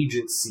of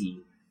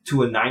agency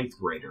to a 9th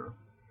grader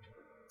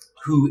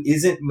who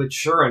isn't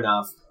mature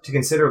enough to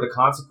consider the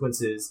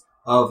consequences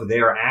of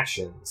their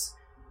actions,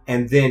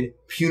 and then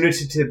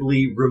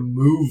punitively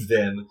remove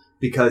them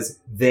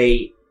because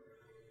they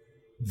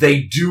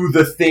do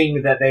the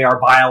thing that they are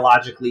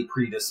biologically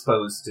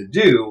predisposed to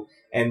do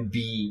and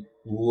be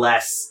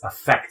less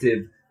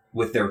effective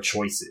with their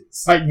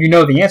choices? You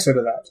know the answer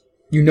to that.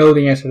 You know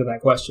the answer to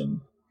that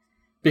question.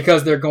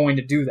 Because they're going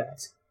to do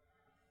that.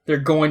 They're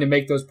going to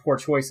make those poor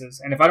choices.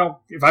 And if I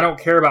don't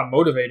care about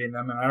motivating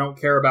them, and I don't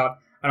care about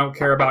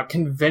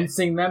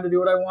convincing them to do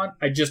what I want,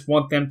 I just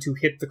want them to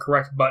hit the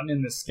correct button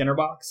in the Skinner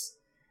box,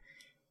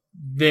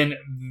 then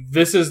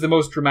this is the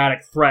most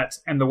dramatic threat,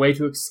 and the way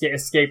to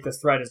escape this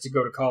threat is to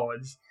go to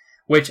college,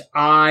 which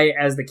I,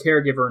 as the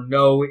caregiver,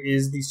 know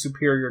is the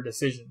superior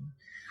decision.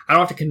 I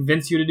don't have to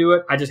convince you to do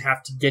it, I just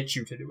have to get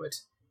you to do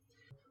it.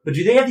 But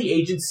do they have the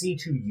agency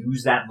to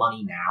use that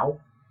money now?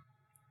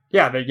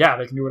 Yeah, they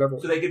can do whatever.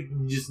 So they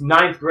could just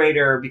 9th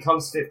grader,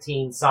 becomes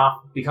 15,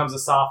 becomes a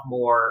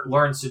sophomore,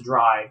 learns to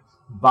drive,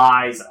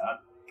 buys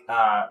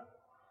a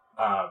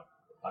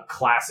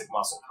classic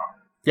muscle car.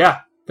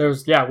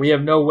 We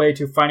have no way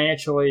to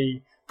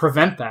financially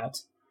prevent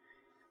that.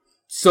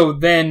 So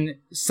then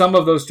some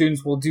of those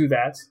students will do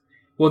that,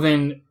 will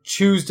then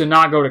choose to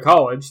not go to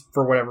college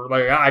for whatever.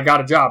 Like, I got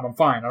a job, I'm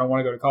fine, I don't want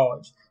to go to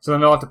college. So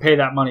then they'll have to pay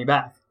that money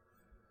back.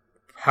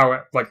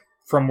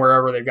 From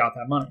wherever they got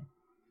that money.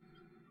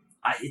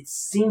 It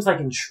seems like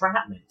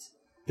entrapment.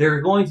 There are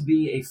going to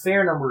be a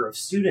fair number of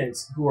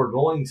students who are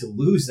going to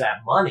lose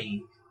that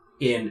money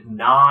in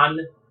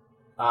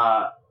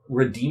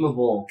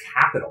non-redeemable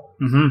capital.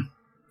 Mm-hmm.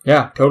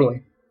 Yeah,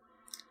 totally.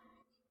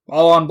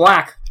 All on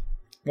black.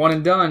 One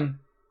and done.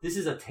 This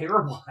is a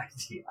terrible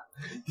idea.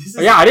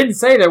 I didn't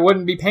say there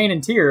wouldn't be pain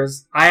and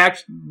tears.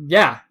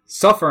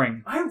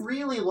 Suffering. I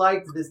really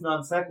liked this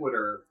non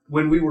sequitur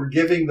when we were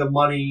giving the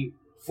money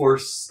for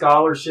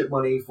scholarship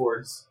money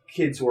for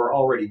kids who are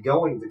already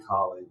going to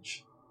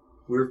college.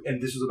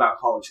 And this was about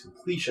college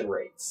completion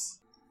rates.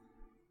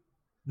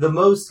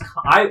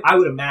 I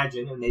would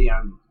imagine, and maybe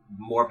I'm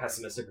more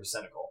pessimistic or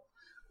cynical,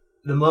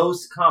 the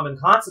most common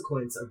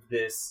consequence of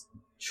this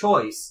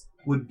choice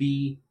would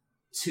be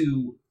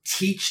to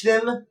teach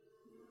them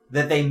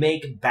that they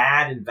make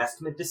bad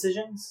investment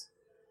decisions.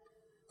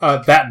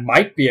 That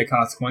might be a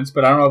consequence,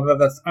 but I don't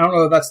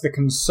know if that's the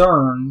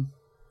concern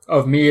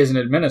of me as an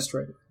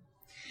administrator.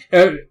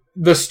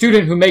 The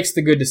student who makes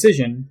the good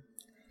decision,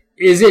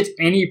 is it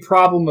any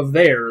problem of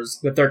theirs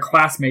that their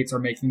classmates are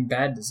making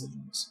bad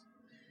decisions?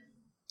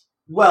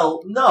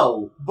 Well,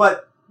 no,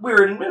 but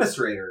we're an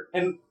administrator,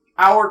 and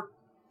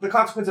the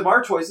consequence of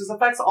our choices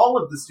affects all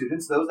of the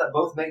students, those that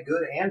both make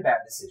good and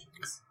bad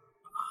decisions.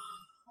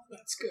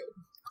 That's good.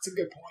 That's a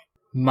good point.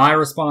 My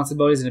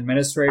responsibility as an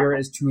administrator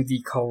is to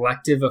the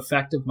collective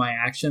effect of my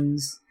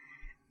actions.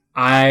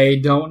 I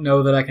don't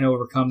know that I can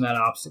overcome that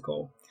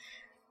obstacle.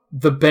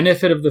 The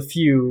benefit of the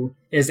few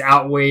is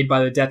outweighed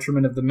by the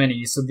detriment of the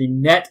many, so the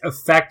net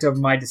effect of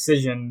my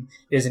decision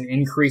is an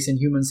increase in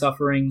human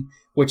suffering,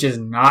 which is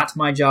not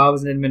my job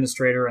as an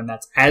administrator, and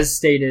that's as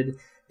stated.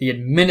 The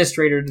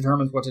administrator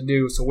determines what to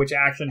do, so which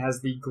action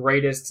has the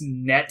greatest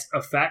net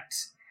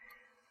effect?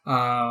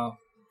 I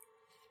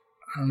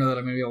don't know that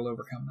I'm going to be able to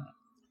overcome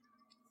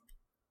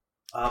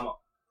that.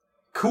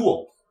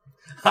 Cool.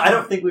 I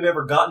don't think we've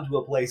ever gotten to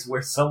a place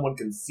where someone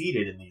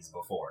conceded in these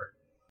before.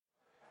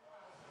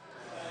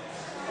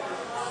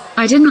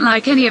 I didn't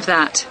like any of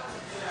that.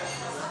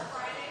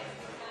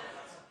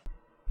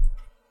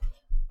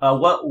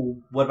 What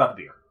about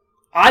the beer?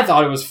 I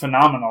thought it was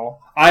phenomenal.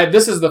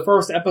 This is the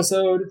first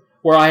episode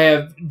where I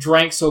have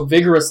drank so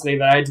vigorously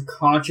that I had to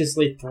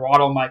consciously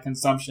throttle my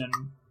consumption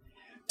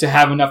to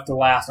have enough to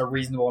last a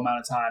reasonable amount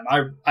of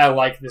time. I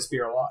like this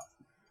beer a lot.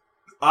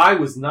 I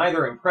was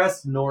neither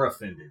impressed nor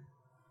offended.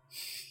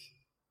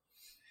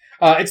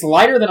 It's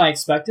lighter than I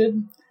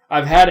expected.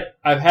 I've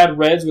had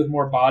reds with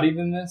more body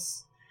than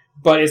this,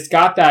 but it's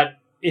got that.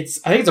 I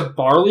think it's a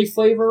barley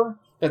flavor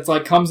that's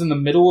comes in the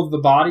middle of the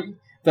body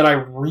that I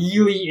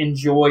really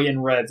enjoy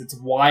in reds. It's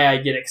why I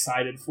get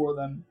excited for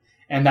them,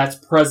 and that's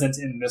present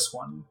in this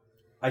one.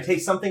 I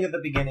taste something at the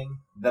beginning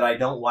that I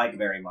don't like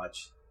very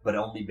much, but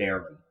only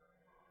barely,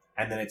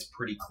 and then it's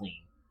pretty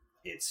clean.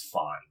 It's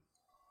fine.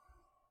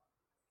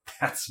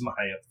 That's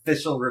my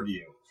official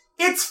review.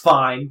 It's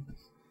fine.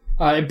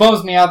 It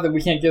bums me out that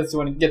we can't get this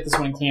one in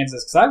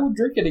Kansas, because I would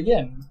drink it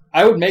again.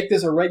 I would make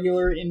this a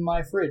regular in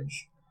my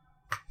fridge.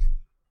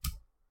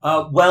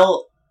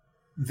 Well,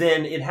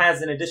 then it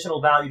has an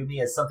additional value to me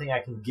as something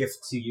I can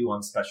gift to you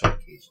on special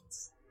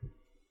occasions.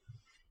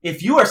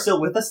 If you are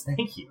still with us,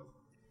 thank you.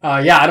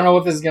 I don't know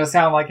what this is going to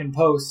sound like in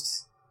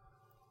post.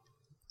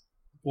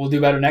 We'll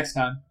do better next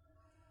time.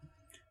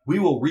 We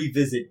will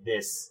revisit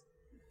this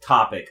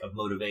topic of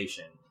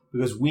motivation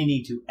because we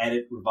need to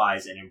edit,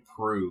 revise, and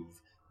improve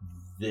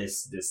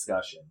this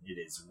discussion. It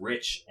is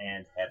rich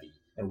and heavy,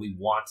 and we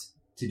want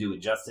to do it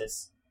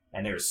justice,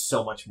 and there is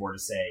so much more to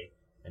say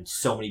and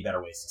so many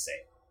better ways to say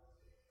it.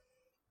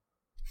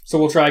 So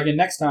we'll try again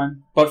next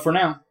time. But for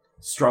now,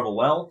 struggle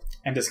well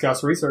and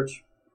discuss research.